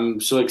I'm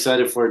so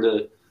excited for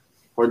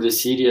the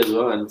city as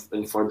well,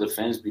 and for the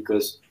fans,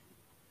 because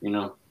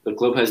the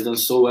club has done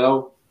so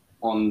well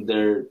on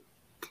their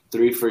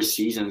 3 first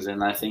seasons,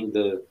 and I think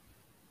the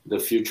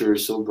future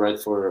is so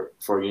bright for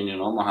Union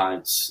Omaha.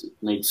 It's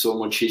made so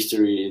much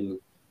history in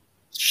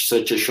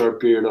such a short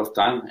period of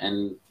time,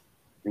 and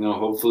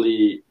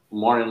hopefully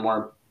more and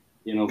more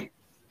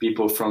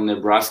people from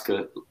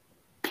Nebraska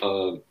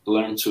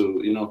learn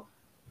to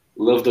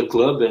love the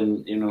club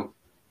and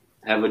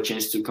have a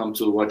chance to come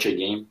to watch a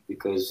game,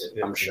 because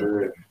I'm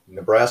sure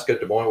Nebraska,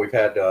 Des Moines, we've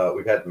had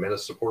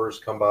Menace supporters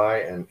come by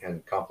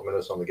and compliment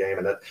us on the game,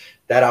 and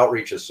that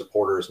outreach is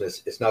supporters, and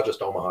it's not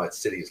just Omaha, it's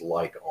cities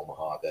like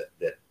Omaha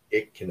that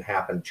it can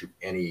happen to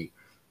any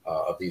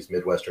of these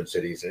Midwestern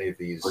cities, any of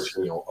these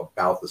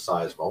about the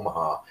size of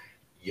Omaha.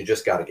 You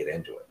just got to get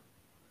into it.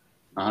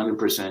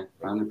 100%,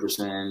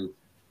 100%.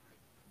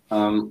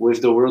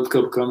 With the World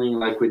Cup coming,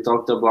 like we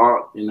talked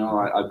about,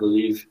 I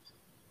believe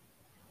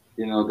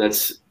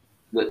that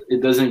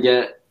it doesn't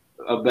get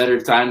a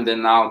better time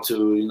than now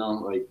to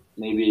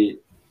maybe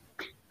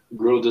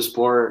grow the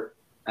sport,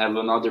 have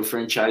another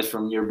franchise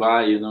from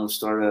nearby,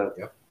 start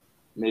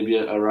maybe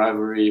a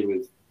rivalry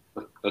with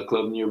a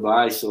club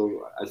nearby.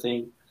 So I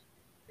think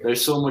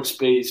there's so much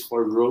space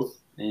for growth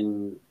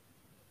in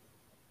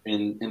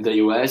the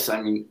US.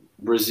 I mean,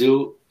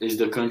 Brazil is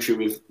the country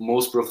with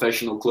most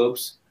professional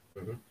clubs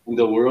in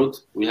the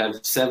world. We have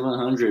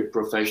 700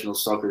 professional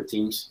soccer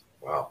teams.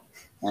 Wow.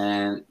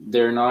 And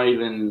they're not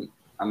even,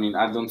 I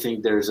don't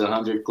think there's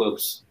 100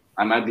 clubs.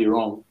 I might be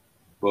wrong,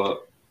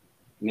 but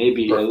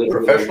maybe a little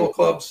professional bit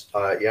clubs.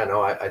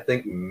 I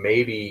think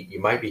maybe you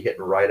might be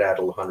hitting right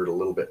at 100 a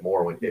little bit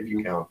more if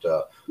you count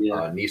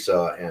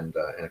NISA and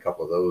a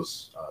couple of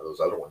those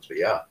other ones.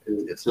 But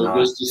it's so not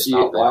just to see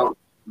wild.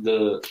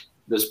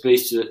 the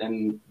space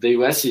and the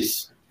US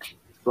is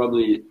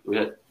probably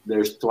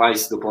there's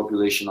twice the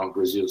population of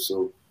Brazil,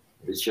 so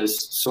it's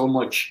just so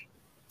much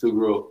to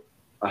grow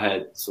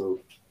ahead. So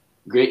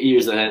great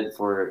years ahead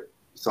for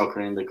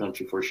soccer in the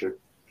country, for sure.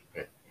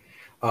 Okay.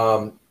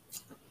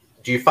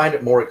 Do you find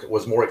it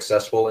was more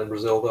accessible in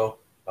Brazil, though?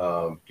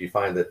 Do you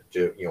find that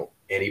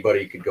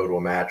anybody could go to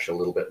a match a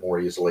little bit more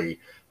easily,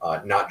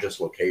 not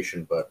just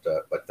location, but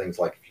things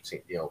like, if you've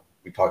seen,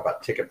 we talk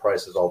about ticket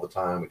prices all the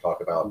time. We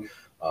talk about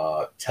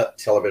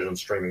television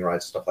streaming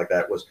rights, stuff like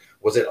that. Was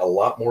it a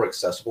lot more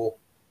accessible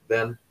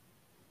then?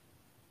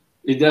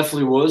 It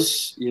definitely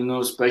was,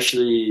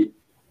 especially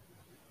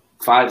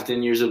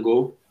 5-10 years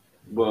ago.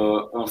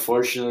 But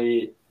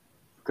unfortunately,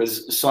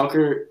 because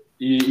soccer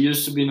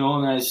used to be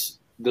known as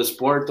the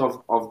sport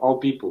of all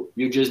people.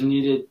 You just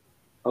needed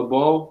a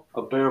ball,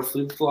 a pair of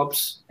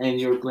flip-flops, and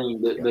you're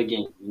playing the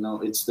game.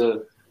 It's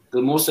the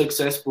most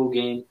accessible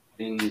game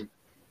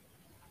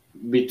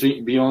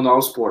beyond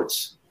all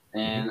sports.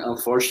 And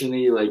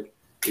unfortunately,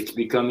 it's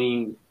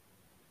becoming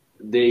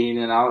day in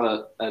and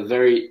out a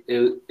very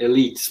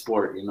elite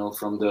sport,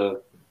 from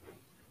the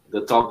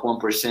top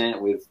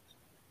 1%, with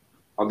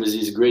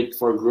obviously it's great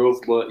for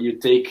growth, but you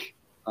take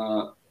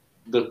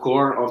the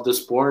core of the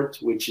sport,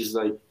 which is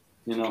the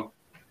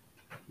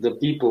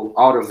people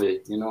out of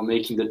it,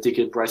 making the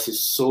ticket prices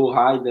so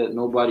high that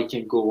nobody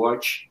can go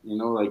watch.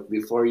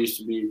 Before it used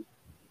to be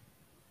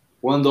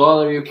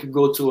 $1 you could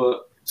go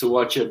to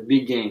watch a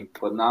big game,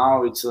 but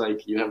now it's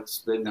you have to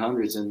spend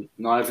hundreds, and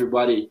not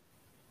everybody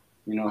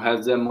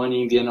has that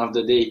money in the end of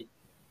the day,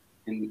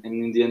 and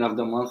in the end of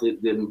the month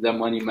that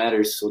money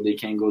matters, so they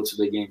can't go to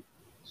the game.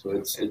 So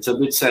it's a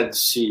bit sad to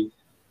see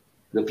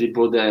the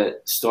people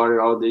that started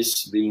all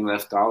this being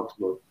left out.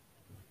 But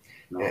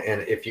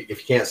and if you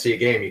can't see a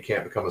game, you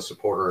can't become a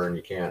supporter, and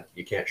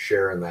you can't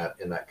share in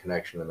that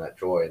connection and that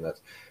joy. And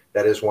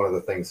that is one of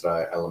the things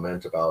that I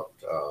lament about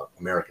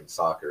American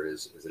soccer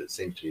is that it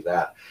seems to be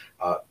that.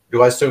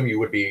 Do I assume you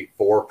would be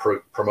for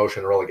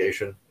promotion and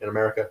relegation in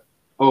America?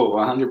 Oh,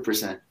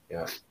 100%.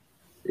 Yeah,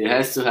 it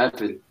has to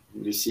happen.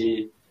 You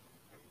see,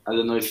 I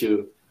don't know if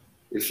you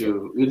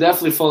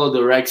definitely follow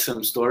the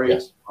Wrexham story.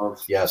 Yes.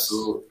 Of Yes.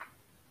 So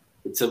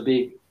it's a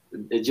big.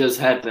 It just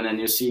happened, and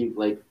you see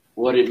like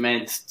what it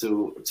meant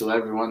to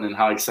everyone and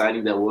how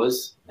exciting that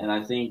was. And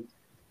I think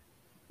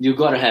you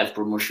gotta have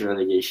promotion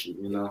relegation.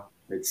 You know,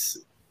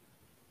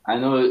 I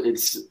know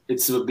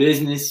it's a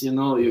business. You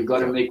know, you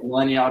gotta make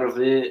money out of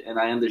it, and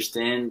I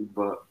understand,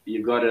 but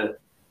you gotta,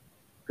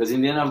 because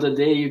in the end of the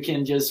day, you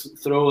can just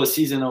throw a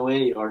season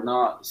away or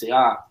not. Say,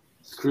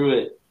 screw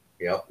it.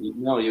 Yep.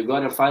 No, you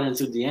gotta fight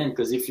until the end,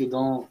 because if you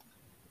don't,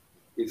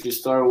 if you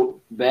start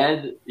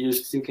bad, you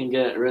still can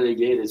get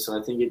relegated. So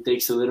I think it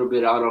takes a little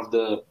bit out of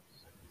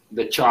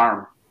the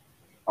charm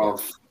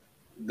of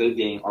the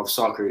game of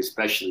soccer,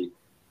 especially.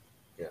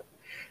 Yeah,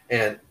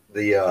 and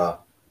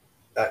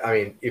I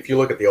mean, if you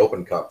look at the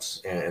Open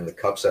Cups and the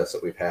cup sets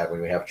that we've had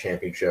when we have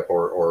championship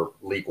or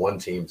League One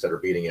teams that are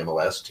beating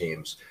MLS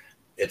teams,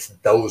 it's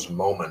those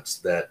moments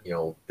that, you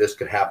know, this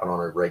could happen on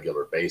a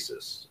regular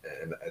basis.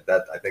 And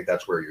that, I think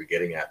that's where you're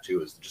getting at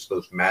too, is just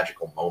those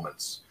magical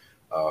moments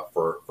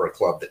for a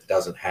club that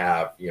doesn't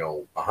have, you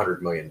know,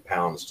 £100 million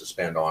to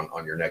spend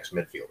on your next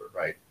midfielder,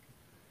 right?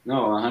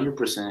 No,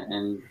 100%.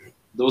 And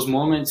those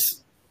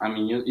moments, I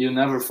mean, you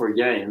never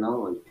forget, you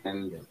know,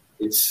 and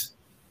it's,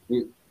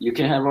 you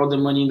can have all the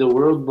money in the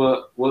world,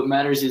 but what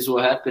matters is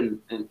what happened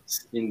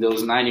in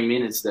those 90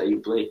 minutes that you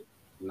play.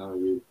 You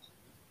know,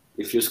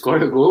 if you score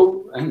a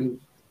goal and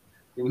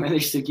you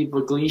manage to keep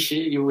a clean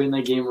sheet, you win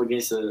a game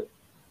against a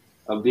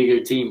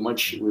bigger team,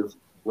 much with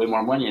way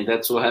more money, and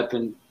that's what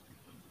happened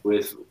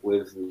with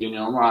Union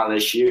Omaha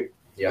last year.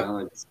 Yeah, you know,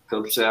 it's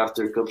cup set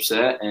after cup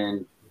set,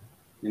 and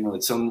you know,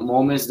 it's some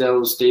moments that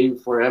will stay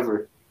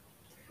forever.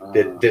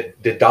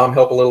 Did Dom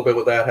help a little bit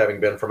with that, having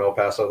been from El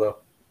Paso though?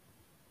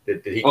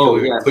 Did he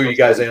clue you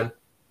guys in?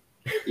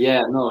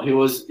 Yeah, no, he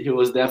was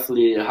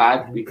definitely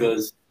hyped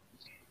because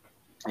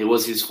it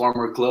was his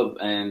former club,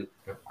 and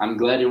I'm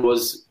glad it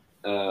was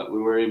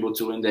we were able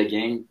to win that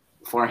game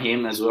for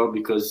him as well,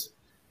 because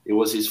it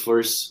was his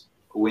first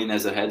win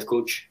as a head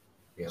coach.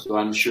 Yeah. So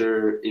I'm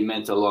sure it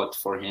meant a lot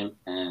for him,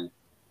 and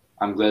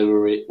I'm glad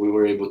we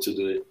were able to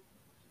do it.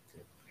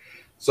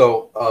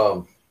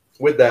 So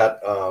with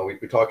that,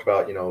 we talked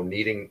about, you know,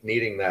 needing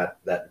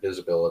that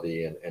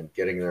visibility and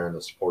getting there, and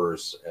the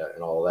supporters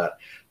and all of that.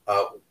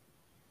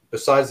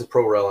 Besides the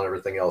pro rel and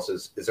everything else,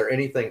 is there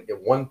anything,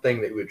 one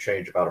thing that you would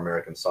change about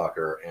American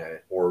soccer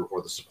or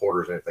the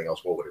supporters, anything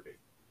else? What would it be?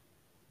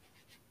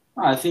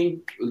 I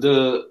think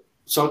the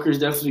soccer is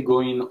definitely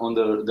going on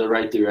the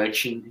right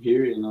direction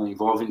here, you know,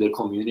 involving the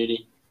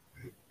community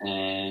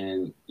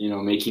and, you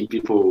know, making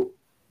people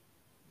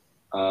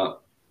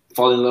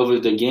fall in love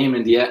with the game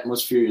and the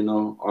atmosphere. You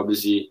know,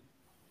 obviously,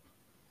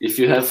 if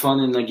you have fun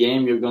in the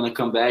game, you're going to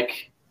come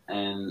back,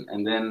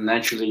 and then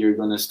naturally you're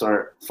going to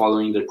start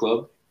following the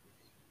club.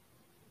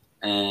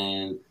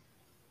 And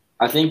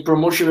I think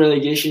promotion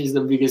relegation is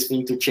the biggest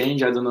thing to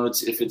change. I don't know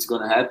if it's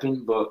going to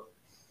happen, but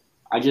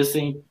I just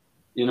think,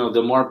 you know,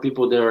 the more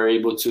people that are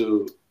able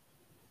to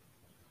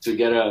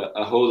get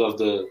a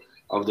hold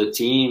of the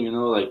team, you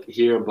know, like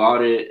hear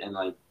about it, and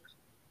like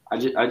I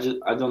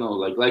don't know,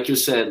 like you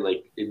said,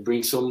 like it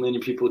brings so many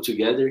people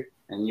together,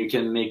 and you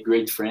can make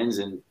great friends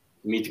and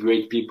meet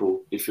great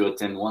people if you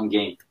attend one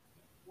game.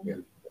 Yeah.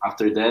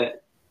 After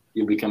that,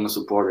 you become a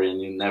supporter,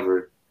 and you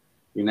never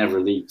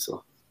leave.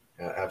 So.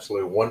 Yeah,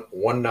 absolutely.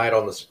 One night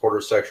on the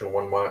supporters section,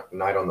 one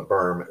night on the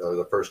berm.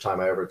 The first time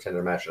I ever attended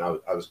a match, and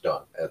I was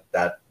done.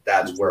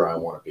 That's where I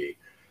want to be.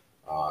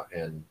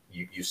 And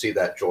you see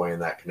that joy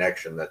and that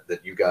connection that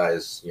you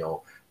guys, you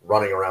know,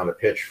 running around a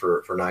pitch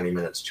for 90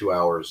 minutes, 2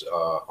 hours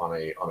on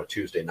a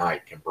Tuesday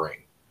night can bring.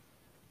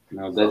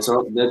 No, that's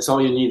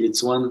all you need.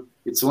 It's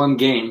one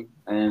game,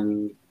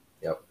 and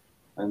yep.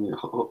 And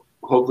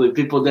hopefully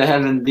people that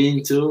haven't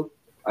been to,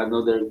 I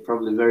know there are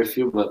probably very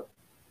few, but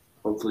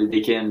hopefully they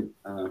can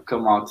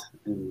come out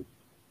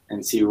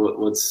and see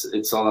what's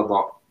it's all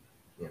about.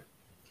 Yeah.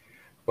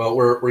 Well,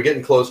 we're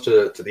getting close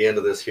to the end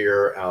of this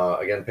here.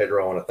 Again,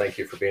 Pedro, I want to thank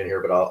you for being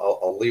here, but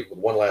I'll leave with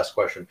one last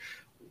question.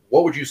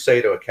 What would you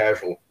say to a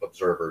casual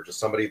observer, just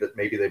somebody that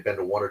maybe they've been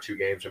to one or two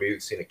games, or maybe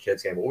they've seen a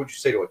kids game? What would you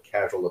say to a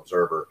casual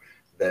observer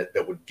that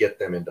would get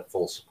them into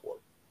full support?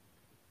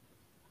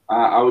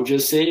 I would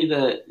just say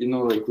that, you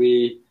know, like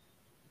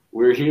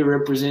we're here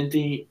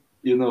representing,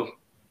 you know,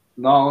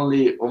 not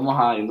only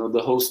Omaha, you know,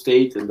 the whole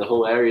state and the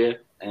whole area,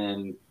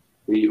 and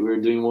we're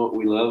doing what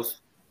we love,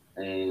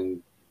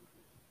 and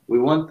we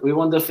want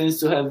the fans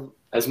to have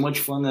as much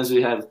fun as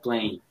we have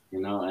playing, you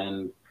know,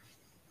 and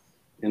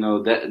you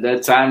know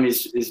that time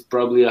is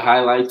probably a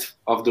highlight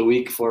of the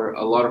week for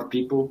a lot of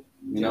people,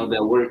 you know,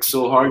 that work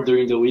so hard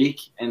during the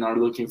week and are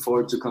looking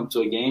forward to come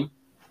to a game.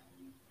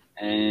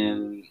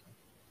 And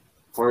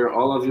for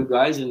all of you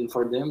guys and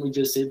for them, we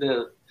just say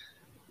that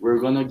we're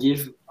gonna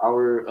give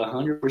our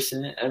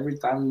 100% every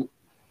time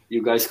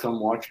you guys come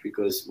watch,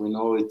 because we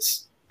know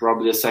it's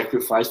probably a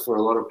sacrifice for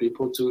a lot of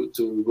people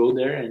to go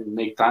there and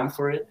make time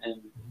for it,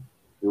 and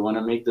we want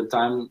to make the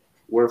time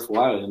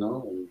worthwhile, you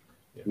know. And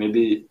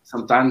maybe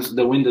sometimes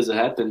the win doesn't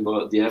happen,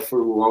 but the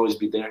effort will always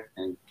be there,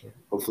 and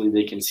hopefully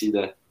they can see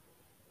that.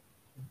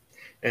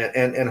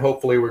 And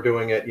hopefully we're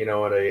doing it, you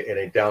know, in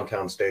a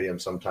downtown stadium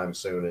sometime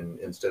soon, and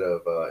instead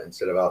of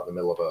out in the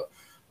middle of a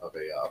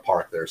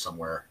park there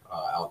somewhere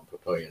out in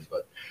Papillion.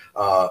 But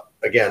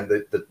again,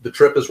 the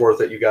trip is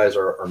worth it. You guys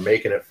are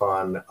making it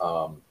fun.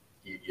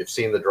 You've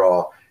seen the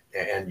draw,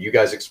 and you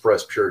guys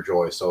express pure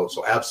joy. So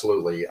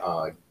absolutely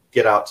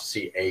get out to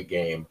see a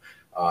game.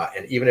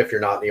 And even if you're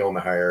not in the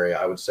Omaha area,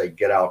 I would say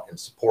get out and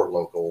support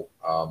local.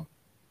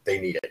 They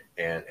need it,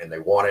 and they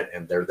want it,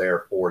 and they're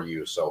there for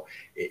you. So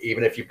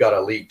even if you've got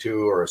a League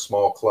Two or a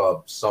small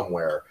club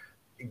somewhere,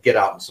 get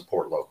out and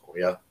support local.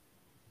 Yeah.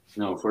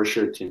 No, for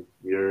sure, Tim.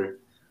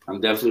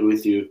 I'm definitely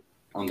with you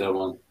on that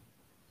one.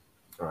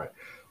 All right.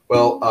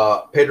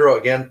 Well, Pedro,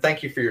 again,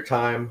 thank you for your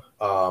time.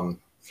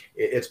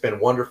 It's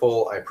been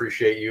wonderful. I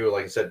appreciate you,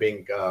 like I said,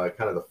 being kind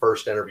of the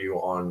first interview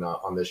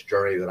on this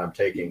journey that I'm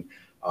taking,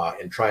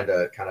 and trying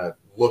to kind of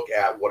look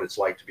at what it's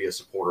like to be a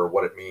supporter,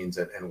 what it means,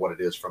 and what it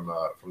is from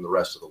the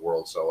rest of the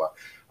world. So,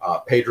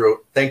 Pedro,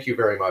 thank you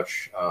very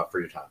much for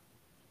your time.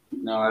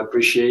 No, I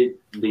appreciate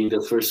being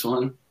the first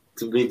one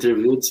to be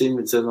interviewed, Tim.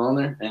 It's an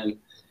honor, and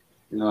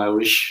you know, I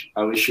wish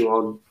you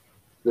all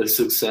the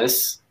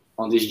success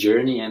on this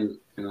journey, and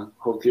you know,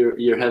 hope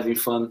you're having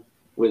fun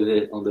with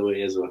it on the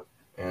way as well.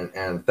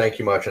 And thank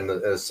you much. And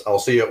I'll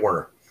see you at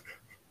Werner.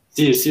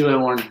 See you at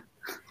Werner.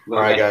 Bye.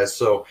 All right, guys.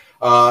 So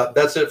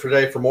that's it for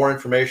today. For more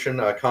information,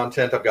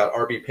 content, I've got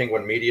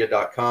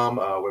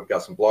rbpenguinmedia.com. We've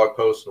got some blog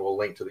posts, and we'll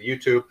link to the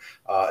YouTube.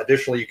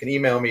 Additionally, you can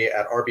email me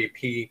at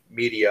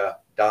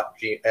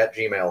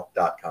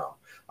rbpmedia@gmail.com.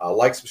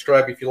 Like,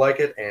 subscribe if you like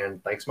it,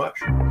 and thanks much.